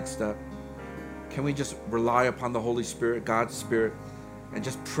some of the next step, can we just rely upon the Holy Spirit, God's Spirit, and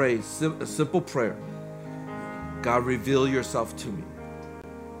just pray a simple prayer. God, reveal yourself to me.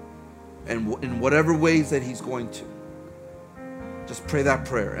 And in whatever ways that He's going to. Just pray that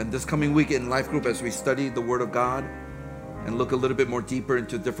prayer. And this coming week in Life Group, as we study the Word of God and look a little bit more deeper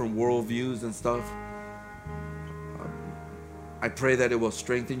into different worldviews and stuff, I pray that it will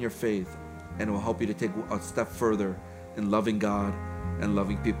strengthen your faith and it will help you to take a step further in loving God and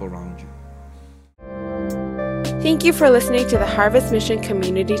loving people around you. Thank you for listening to the Harvest Mission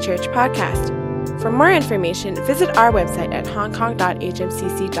Community Church podcast. For more information, visit our website at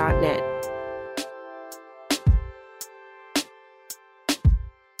hongkong.hmcc.net.